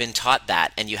been taught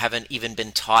that, and you haven't even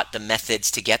been taught the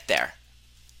methods to get there,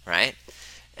 right?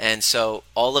 And so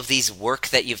all of these work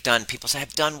that you've done, people say,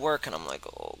 I've done work, and I'm like,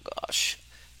 oh gosh.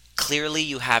 Clearly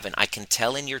you haven't. I can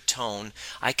tell in your tone.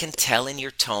 I can tell in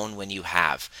your tone when you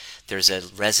have. There's a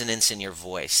resonance in your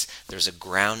voice. There's a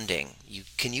grounding.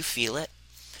 Can you feel it?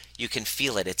 You can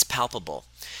feel it. It's palpable.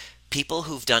 People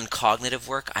who've done cognitive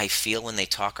work, I feel when they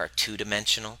talk, are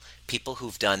two-dimensional. People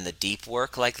who've done the deep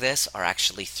work like this are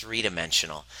actually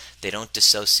three-dimensional. They don't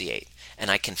dissociate.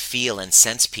 And I can feel and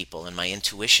sense people, and my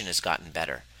intuition has gotten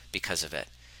better because of it.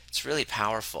 It's really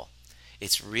powerful.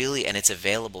 And it's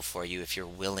available for you if you're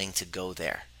willing to go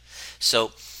there.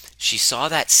 So she saw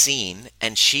that scene,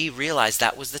 and she realized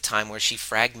that was the time where she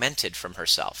fragmented from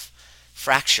herself,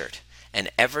 fractured.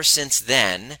 And ever since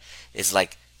then is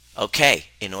like, okay,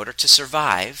 in order to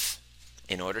survive,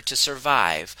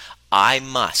 I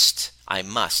must,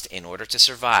 in order to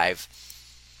survive,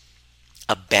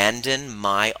 abandon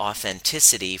my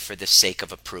authenticity for the sake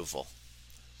of approval.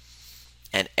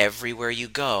 And everywhere you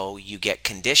go, you get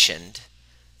conditioned.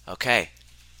 Okay,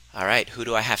 all right, who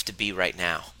do I have to be right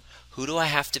now? Who do I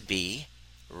have to be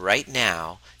right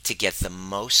now to get the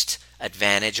most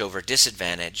advantage over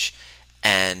disadvantage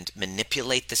and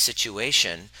manipulate the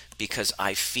situation because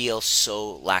I feel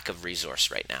so lack of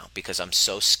resource right now, because I'm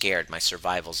so scared my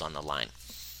survival's on the line?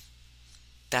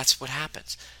 That's what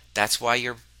happens. That's why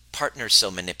your partner's so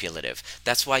manipulative.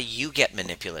 That's why you get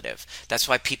manipulative. That's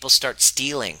why people start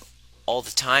stealing all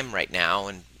the time right now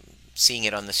and seeing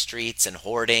it on the streets and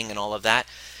hoarding and all of that.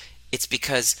 It's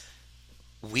because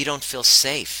we don't feel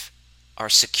safe. Our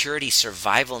security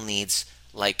survival needs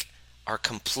are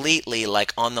completely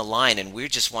on the line, and we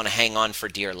just want to hang on for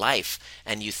dear life.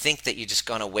 And you think that you're just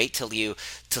going to wait till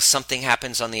something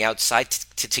happens on the outside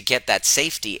to get that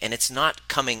safety, and it's not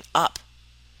coming up.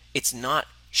 It's not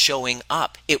showing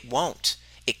up. It won't.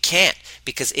 It can't,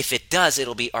 because if it does,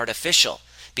 it'll be artificial,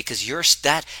 because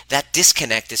that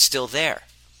disconnect is still there.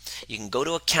 You can go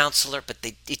to a counselor, but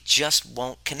it just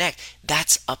won't connect.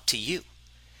 That's up to you.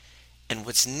 And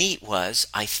what's neat was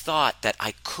I thought that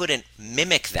I couldn't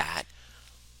mimic that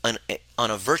on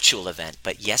a virtual event.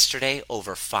 But yesterday,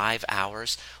 over 5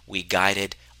 hours, we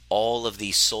guided all of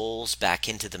these souls back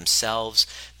into themselves,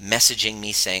 messaging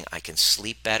me saying, I can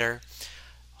sleep better.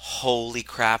 Holy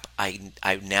crap, I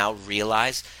now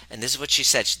realize, and this is what she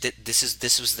said.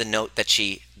 This was the note that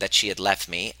she had left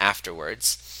me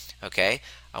afterwards. Okay,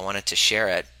 I wanted to share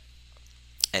it.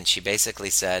 And she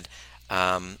basically said,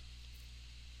 I've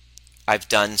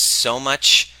done so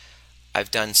much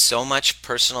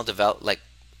personal development. Like,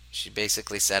 she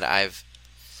basically said, I've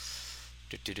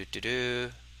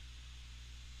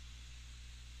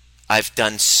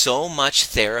done so much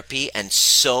therapy and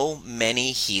so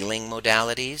many healing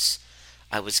modalities.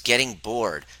 I was getting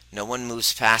bored. No one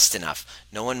moves fast enough.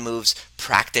 No one moves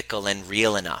practical and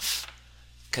real enough.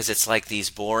 Because it's like these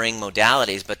boring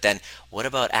modalities, but then what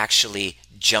about actually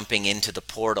jumping into the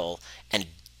portal and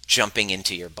jumping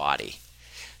into your body?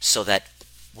 So that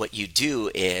what you do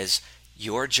is,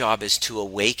 your job is to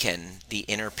awaken the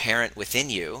inner parent within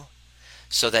you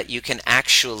so that you can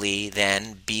actually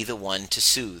then be the one to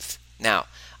soothe. Now,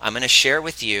 I'm going to share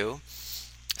with you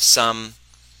some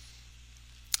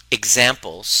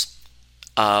examples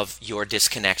of your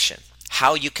disconnection.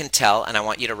 How you can tell, and I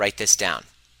want you to write this down.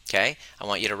 Okay? I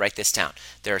want you to write this down.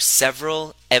 There are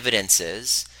several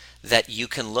evidences that you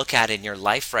can look at in your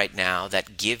life right now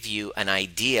that give you an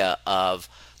idea of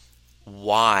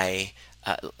why,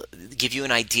 give you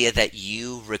an idea that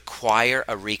you require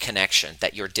a reconnection,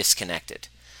 that you're disconnected.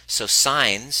 So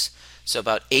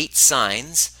about 8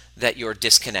 signs that you're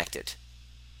disconnected.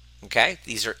 Okay?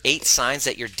 These are 8 signs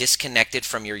that you're disconnected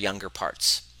from your younger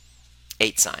parts.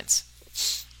 8 signs.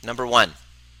 Number 1,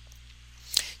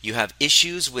 you have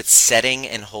issues with setting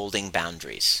and holding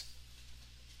boundaries.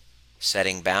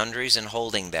 Setting boundaries and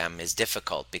holding them is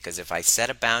difficult, because if I set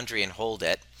a boundary and hold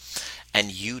it,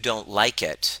 and you don't like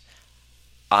it,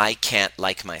 I can't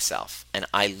like myself and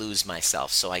I lose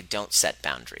myself, so I don't set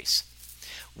boundaries.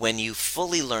 When you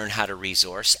fully learn how to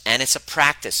resource, and it's a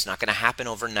practice, not going to happen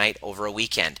overnight over a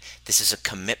weekend. This is a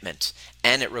commitment,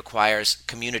 and it requires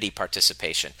community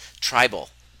participation, tribal.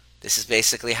 This is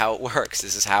basically how it works.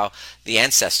 This is how the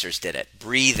ancestors did it.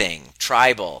 Breathing,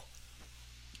 tribal.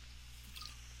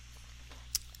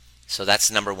 So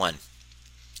that's number one.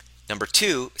 Number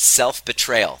two,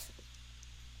 self-betrayal.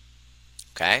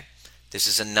 Okay? This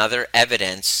is another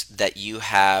evidence that you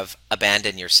have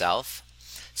abandoned yourself.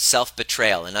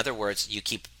 Self-betrayal. In other words, you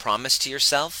keep a promise to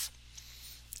yourself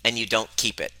and you don't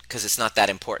keep it because it's not that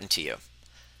important to you.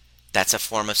 That's a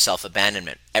form of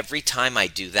self-abandonment. Every time I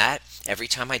do that, every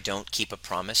time I don't keep a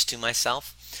promise to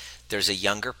myself, there's a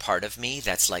younger part of me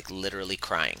that's like literally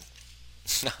crying.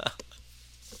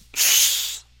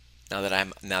 Now that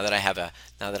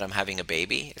I'm having a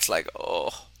baby, it's like,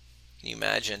 oh, can you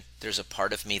imagine? There's a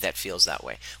part of me that feels that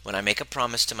way. When I make a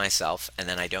promise to myself and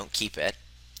then I don't keep it,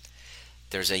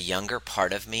 there's a younger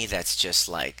part of me that's just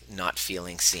like not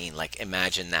feeling seen. Like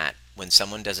imagine that. When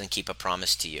someone doesn't keep a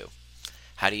promise to you,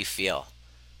 how do you feel?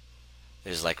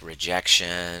 There's like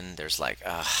rejection. There's like,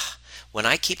 ugh. When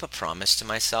I keep a promise to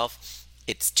myself,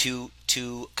 it's two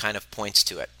kind of points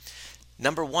to it.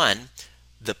 Number one,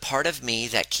 the part of me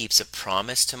that keeps a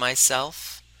promise to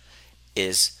myself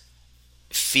is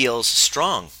feels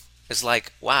strong. It's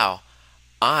like, wow,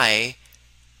 I'm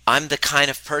the kind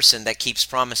of person that keeps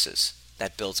promises.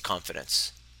 That builds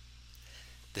confidence.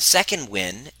 The second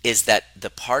win is that the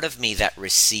part of me that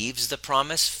receives the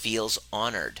promise feels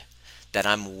honored, that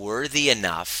I'm worthy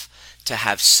enough to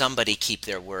have somebody keep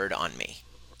their word on me,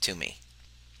 to me.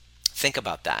 Think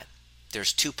about that.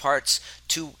 There's two parts,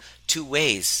 two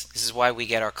ways. This is why we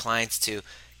get our clients to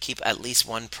keep at least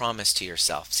one promise to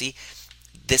yourself. See,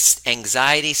 this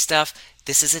anxiety stuff,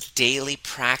 this is a daily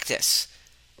practice.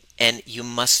 And you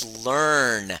must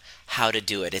learn how to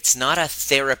do it. It's not a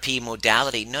therapy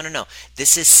modality. No.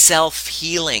 This is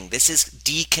self-healing. This is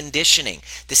deconditioning.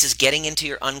 This is getting into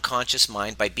your unconscious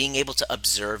mind by being able to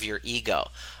observe your ego.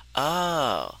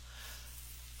 Oh,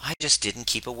 I just didn't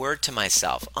keep a word to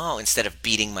myself. Oh, instead of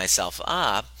beating myself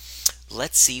up,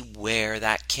 let's see where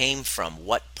that came from.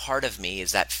 What part of me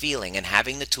is that feeling? And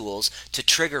having the tools to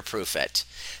trigger proof it,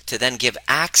 to then give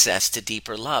access to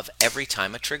deeper love every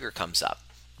time a trigger comes up.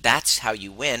 That's how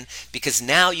you win, because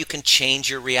now you can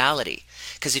change your reality.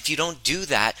 Because if you don't do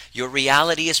that, your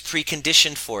reality is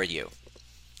preconditioned for you.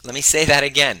 Let me say that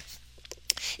again.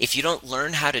 If you don't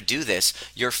learn how to do this,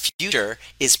 your future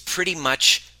is pretty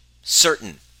much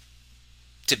certain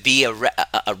to be a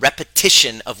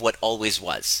repetition of what always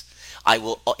was.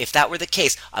 If that were the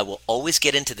case, I will always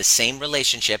get into the same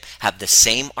relationship, have the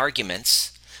same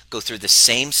arguments, go through the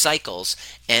same cycles,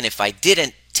 and if I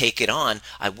didn't take it on,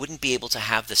 I wouldn't be able to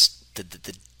have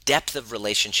the depth of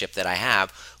relationship that I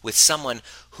have with someone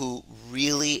who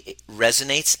really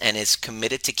resonates and is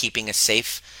committed to keeping a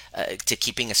safe, to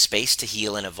keeping a space to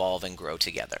heal and evolve and grow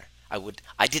together.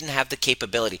 I didn't have the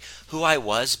capability. Who I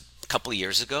was a couple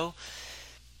years ago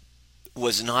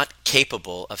was not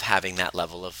capable of having that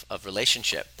level of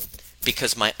relationship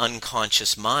because my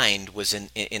unconscious mind was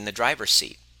in the driver's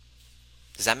seat.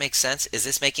 Does that make sense? Is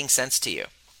this making sense to you?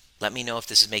 Let me know if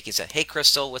this is making sense. Hey,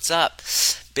 Crystal, what's up?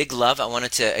 Big love. I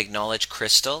wanted to acknowledge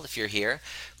Crystal, if you're here.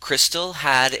 Crystal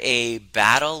had a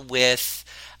battle with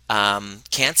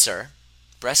cancer,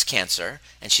 breast cancer,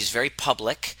 and she's very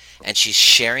public, and she's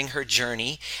sharing her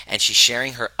journey, and she's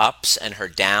sharing her ups and her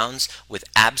downs with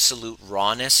absolute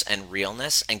rawness and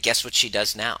realness. And guess what she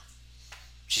does now?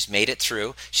 She's made it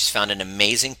through. She's found an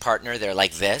amazing partner. They're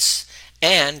like this.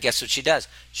 And guess what she does?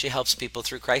 She helps people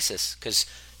through crisis because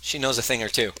she knows a thing or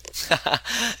two.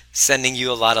 Sending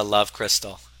you a lot of love,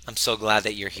 Crystal. I'm so glad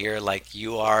that you're here. Like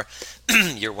you are,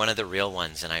 you're one of the real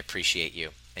ones, and I appreciate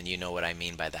you. And you know what I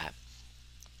mean by that.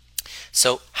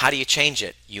 So how do you change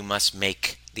it? You must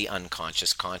make the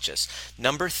unconscious conscious.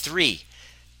 Number three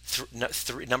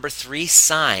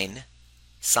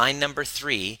sign number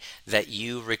three that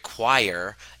you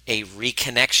require a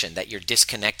reconnection, that you're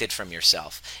disconnected from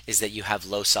yourself, is that you have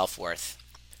low self-worth.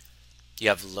 You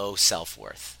have low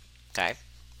self-worth. Okay?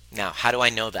 Now, how do I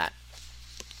know that?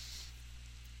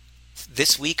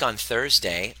 This week on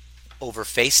Thursday, over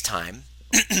FaceTime,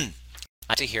 I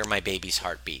got to hear my baby's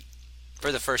heartbeat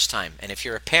for the first time. And if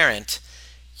you're a parent,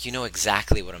 you know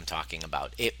exactly what I'm talking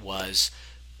about. It was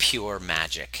pure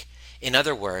magic. In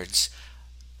other words,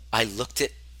 I looked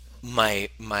at my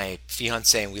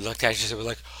fiance and we looked at each other, we're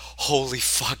like, holy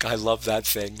fuck, I love that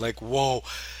thing. Like, whoa,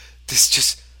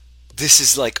 this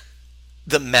is like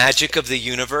the magic of the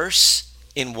universe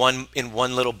in one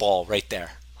little ball right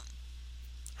there,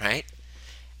 right?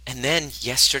 And then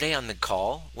yesterday on the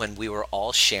call, when we were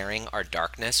all sharing our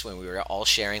darkness, when we were all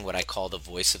sharing what I call the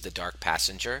voice of the dark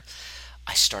passenger,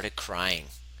 I started crying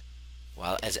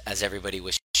while as everybody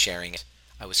was sharing it.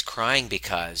 I was crying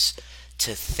because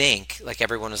to think, like,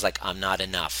 everyone was like, I'm not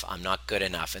enough, I'm not good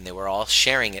enough, and they were all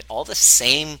sharing it, all the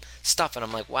same stuff, and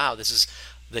I'm like, wow, this is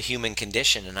the human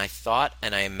condition. And I thought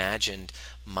and I imagined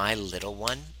my little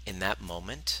one in that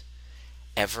moment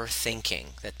ever thinking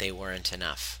that they weren't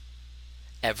enough,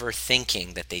 ever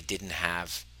thinking that they didn't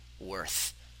have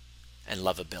worth and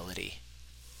lovability.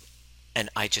 And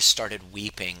I just started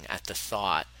weeping at the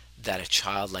thought that a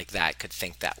child like that could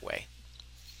think that way.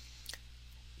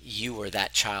 You were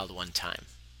that child one time.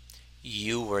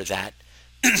 You were that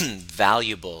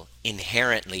valuable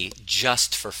inherently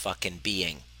just for fucking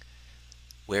being.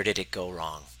 Where did it go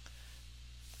wrong?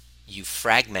 You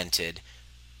fragmented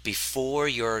before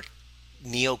your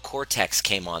neocortex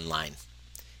came online.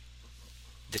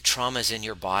 The trauma's in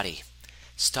your body.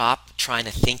 Stop trying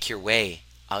to think your way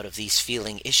out of these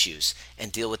feeling issues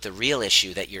and deal with the real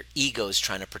issue that your ego is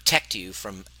trying to protect you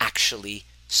from actually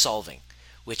solving,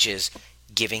 which is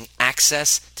giving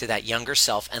access to that younger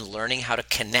self and learning how to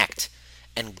connect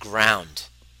and ground.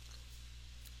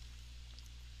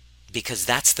 Because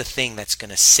that's the thing that's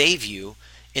going to save you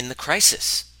in the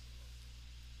crisis.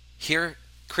 Here,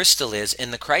 Crystal is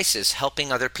in the crisis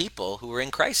helping other people who are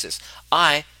in crisis.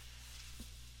 I'm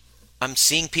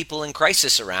seeing people in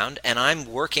crisis around, and I'm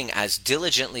working as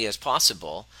diligently as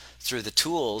possible through the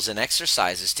tools and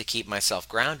exercises to keep myself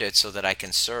grounded so that I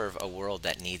can serve a world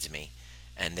that needs me.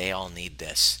 And they all need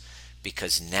this,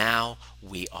 because now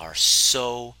we are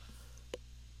so,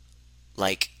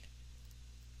 like,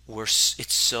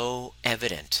 it's so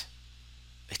evident.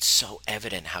 It's so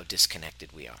evident how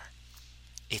disconnected we are.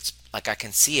 It's like, I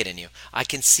can see it in you. I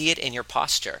can see it in your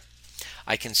posture.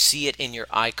 I can see it in your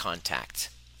eye contact.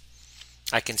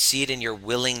 I can see it in your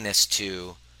willingness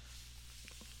to,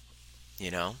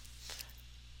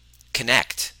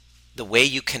 connect. The way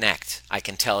you connect, I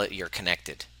can tell it you're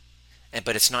connected.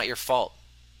 But it's not your fault.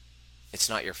 It's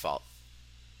not your fault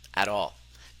at all,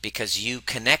 because you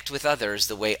connect with others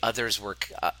the way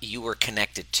you were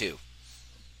connected to.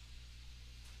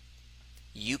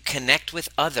 You connect with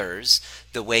others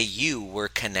the way you were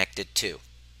connected to.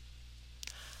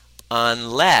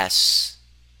 Unless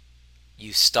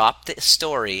you stop the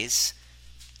stories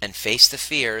and face the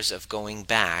fears of going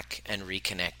back and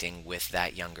reconnecting with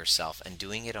that younger self and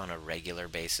doing it on a regular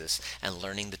basis and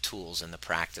learning the tools and the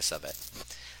practice of it.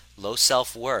 Low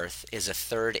self-worth is a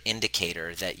third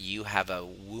indicator that you have a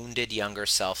wounded younger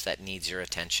self that needs your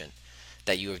attention,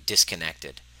 that you have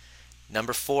disconnected.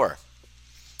 Number 4,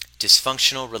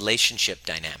 dysfunctional relationship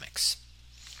dynamics.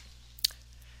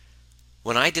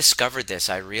 When I discovered this,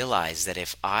 I realized that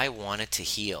if I wanted to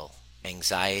heal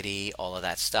anxiety, all of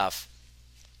that stuff,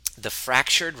 the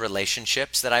fractured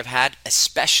relationships that I've had,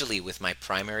 especially with my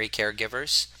primary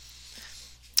caregivers,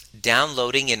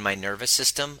 downloading in my nervous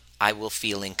system, I will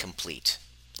feel incomplete,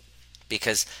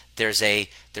 because there's a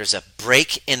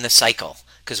break in the cycle.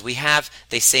 Because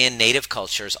they say in native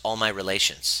cultures, all my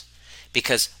relations,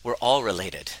 because we're all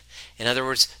related. In other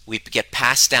words, we get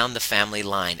passed down the family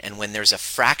line, and when there's a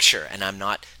fracture and I'm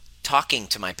not talking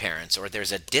to my parents, or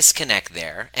there's a disconnect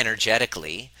there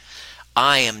energetically,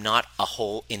 I am not a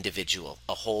whole individual,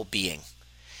 a whole being.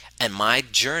 And my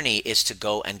journey is to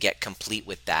go and get complete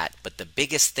with that. But the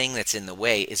biggest thing that's in the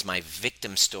way is my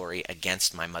victim story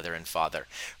against my mother and father,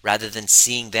 rather than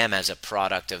seeing them as a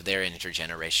product of their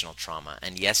intergenerational trauma.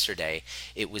 And yesterday,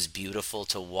 it was beautiful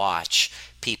to watch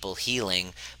people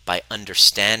healing by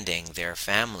understanding their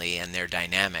family and their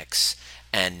dynamics,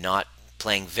 and not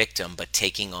playing victim, but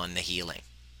taking on the healing.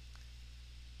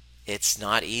 It's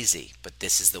not easy, but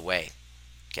this is the way.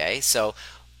 Okay, so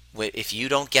if you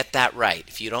don't get that right,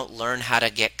 if you don't learn how to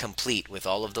get complete with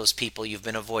all of those people you've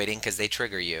been avoiding because they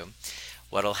trigger you,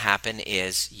 what'll happen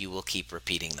is you will keep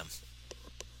repeating them.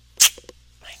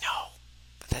 I know,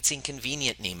 but that's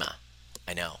inconvenient, Nima.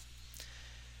 I know.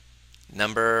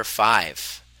 Number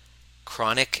 5,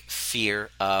 chronic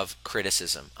fear of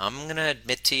criticism. I'm going to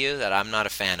admit to you that I'm not a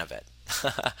fan of it.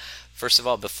 First of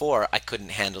all, before, I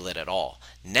couldn't handle it at all.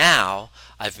 Now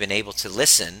I've been able to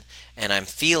listen, and I'm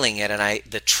feeling it, and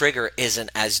the trigger isn't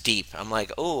as deep. I'm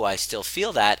like, oh, I still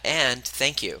feel that, and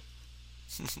thank you.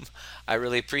 I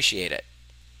really appreciate it,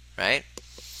 right?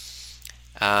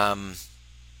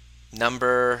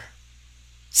 Number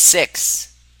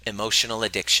 6, emotional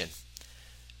addiction.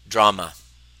 Drama.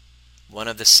 One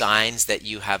of the signs that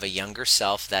you have a younger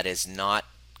self that is not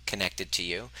connected to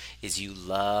you is you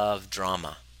love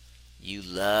drama. You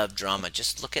love drama.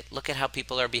 Just look at how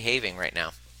people are behaving right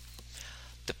now.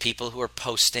 The people who are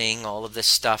posting all of this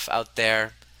stuff out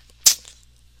there,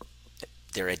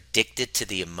 they're addicted to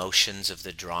the emotions of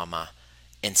the drama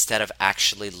instead of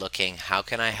actually looking, how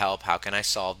can I help? How can I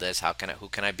solve this? Who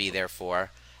can I be there for?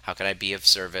 How can I be of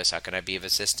service? How can I be of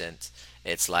assistance?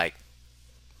 It's like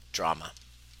drama.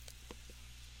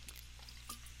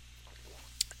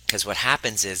 Because what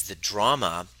happens is the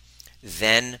drama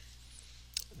then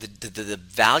the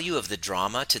value of the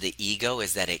drama to the ego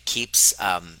is that it keeps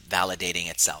validating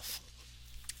itself.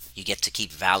 You get to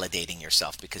keep validating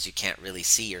yourself because you can't really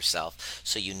see yourself.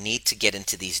 So you need to get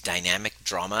into these dynamic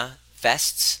drama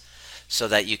fests so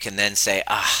that you can then say,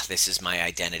 this is my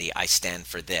identity. I stand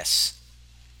for this.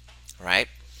 Right?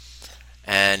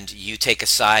 And you take a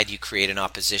side, you create an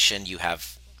opposition, you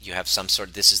have some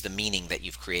sort, this is the meaning that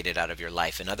you've created out of your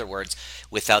life. In other words,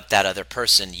 without that other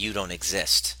person, you don't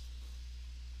exist.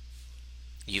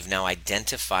 You've now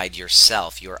identified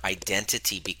yourself. Your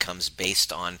identity becomes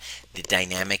based on the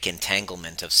dynamic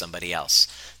entanglement of somebody else.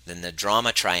 Then the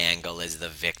drama triangle is the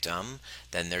victim,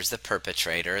 then there's the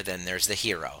perpetrator, then there's the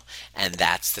hero. And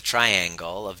that's the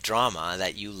triangle of drama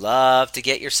that you love to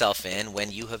get yourself in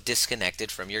when you have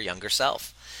disconnected from your younger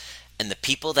self. And the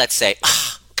people that say,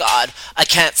 God, I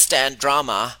can't stand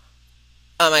drama.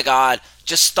 Oh my God,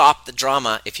 just stop the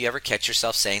drama. If you ever catch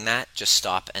yourself saying that, just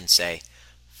stop and say,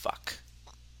 fuck.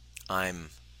 I'm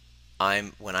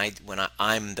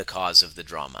the cause of the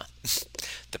drama.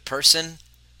 The person,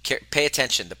 pay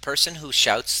attention, the person who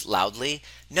shouts loudly,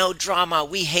 no drama,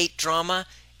 we hate drama,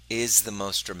 is the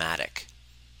most dramatic.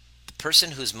 The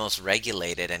person who's most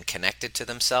regulated and connected to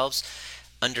themselves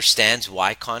understands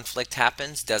why conflict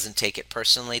happens, doesn't take it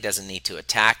personally, doesn't need to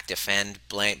attack, defend,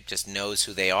 blame, just knows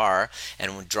who they are.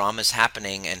 And when drama's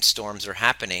happening and storms are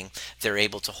happening, they're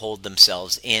able to hold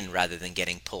themselves in rather than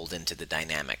getting pulled into the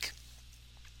dynamic.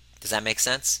 Does that make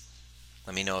sense?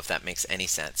 Let me know if that makes any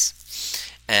sense.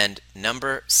 And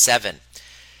number 7,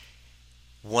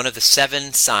 one of the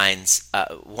signs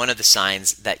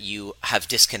that you have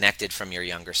disconnected from your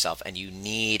younger self and you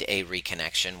need a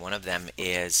reconnection, one of them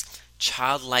is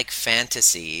childlike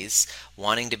fantasies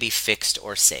wanting to be fixed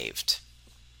or saved.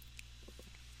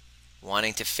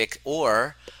 Wanting to fix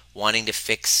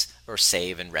or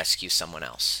save and rescue someone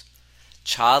else.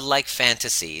 Childlike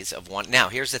fantasies of one. Now,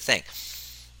 here's the thing.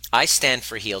 I stand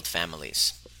for healed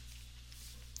families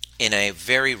in a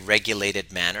very regulated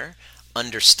manner,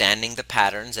 understanding the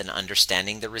patterns and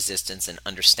understanding the resistance and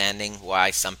understanding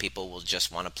why some people will just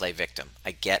want to play victim.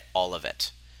 I get all of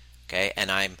it. Okay?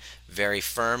 And I'm very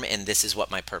firm in this is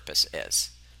what my purpose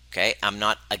is. Okay? I'm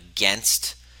not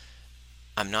against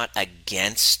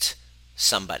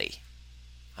somebody.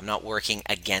 I'm not working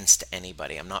against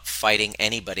anybody. I'm not fighting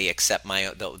anybody except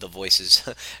the voices,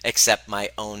 except my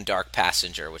own dark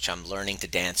passenger, which I'm learning to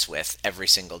dance with every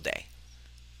single day.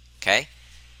 Okay?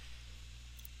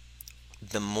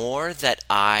 The more that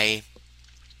I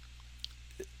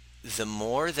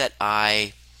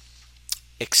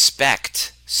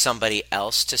expect somebody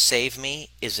else to save me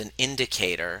is an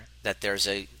indicator that there's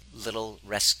a little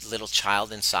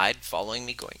child inside following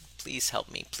me going, please help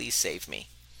me, please save me.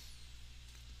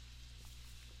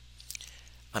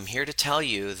 I'm here to tell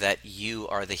you that you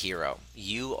are the hero.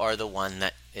 You are the one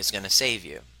that is going to save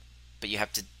you. But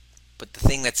the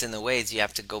thing that's in the way is you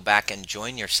have to go back and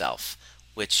join yourself,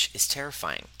 which is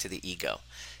terrifying to the ego.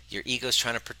 Your ego is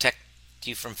trying to protect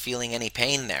you from feeling any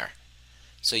pain there.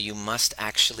 So you must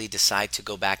actually decide to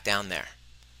go back down there.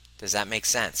 Does that make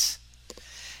sense?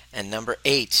 And number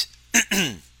 8,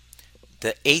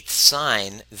 the 8th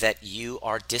sign that you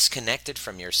are disconnected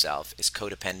from yourself is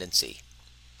codependency.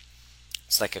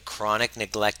 It's like a chronic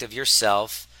neglect of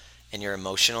yourself and your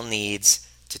emotional needs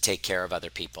to take care of other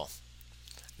people.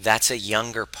 That's a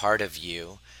younger part of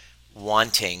you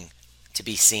wanting to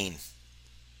be seen.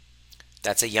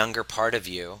 That's a younger part of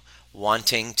you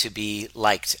wanting to be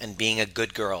liked and being a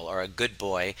good girl or a good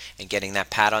boy and getting that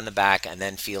pat on the back and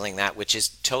then feeling that, which is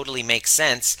totally makes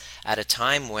sense at a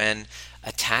time when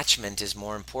attachment is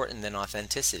more important than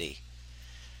authenticity.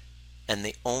 And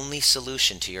the only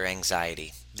solution to your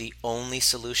anxiety, the only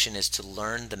solution is to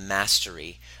learn the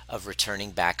mastery of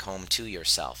returning back home to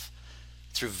yourself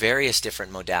through various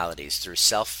different modalities, through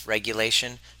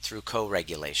self-regulation, through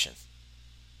co-regulation.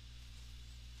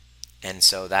 And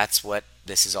so that's what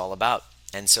this is all about.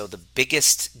 And so the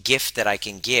biggest gift that I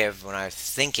can give when I'm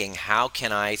thinking, how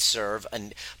can I serve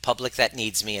a public that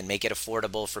needs me and make it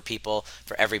affordable for people,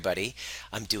 for everybody,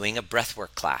 I'm doing a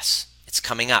breathwork class. It's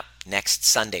coming up next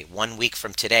Sunday, 1 week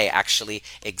from today, actually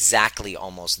exactly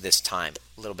almost this time,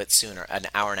 a little bit sooner, an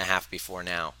hour and a half before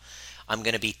now. I'm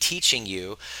going to be teaching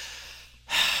you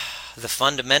the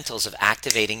fundamentals of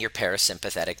activating your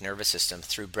parasympathetic nervous system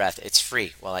through breath. It's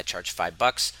free. Well, I charge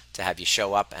 $5 to have you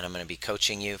show up, and I'm going to be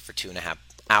coaching you for 2.5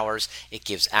 hours. It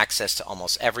gives access to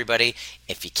almost everybody.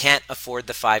 If you can't afford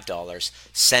the $5,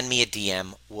 send me a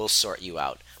DM. We'll sort you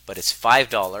out. But it's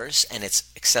 $5 and it's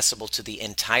accessible to the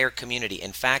entire community.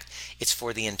 In fact, it's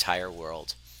for the entire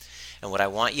world. And what I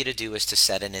want you to do is to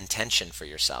set an intention for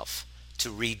yourself, to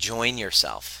rejoin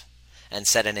yourself, and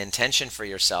set an intention for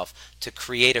yourself to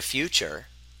create a future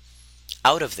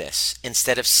out of this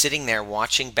instead of sitting there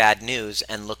watching bad news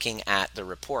and looking at the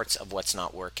reports of what's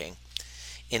not working.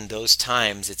 In those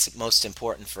times, it's most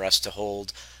important for us to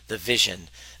hold the vision,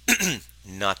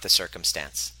 not the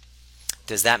circumstance.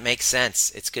 Does that make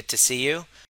sense? It's good to see you.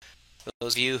 For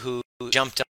those of you who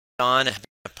jumped on and have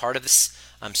been a part of this,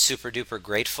 I'm super duper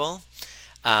grateful.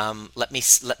 Let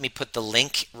me put the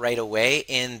link right away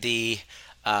in the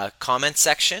comment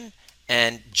section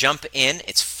and jump in.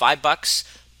 It's $5.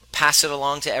 Pass it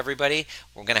along to everybody.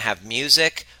 We're going to have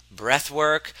music, breath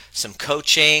work, some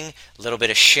coaching, a little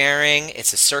bit of sharing.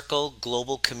 It's a circle,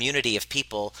 global community of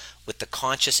people with the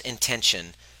conscious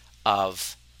intention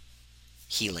of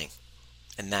healing.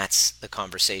 And that's the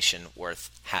conversation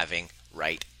worth having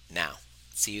right now.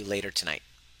 See you later tonight.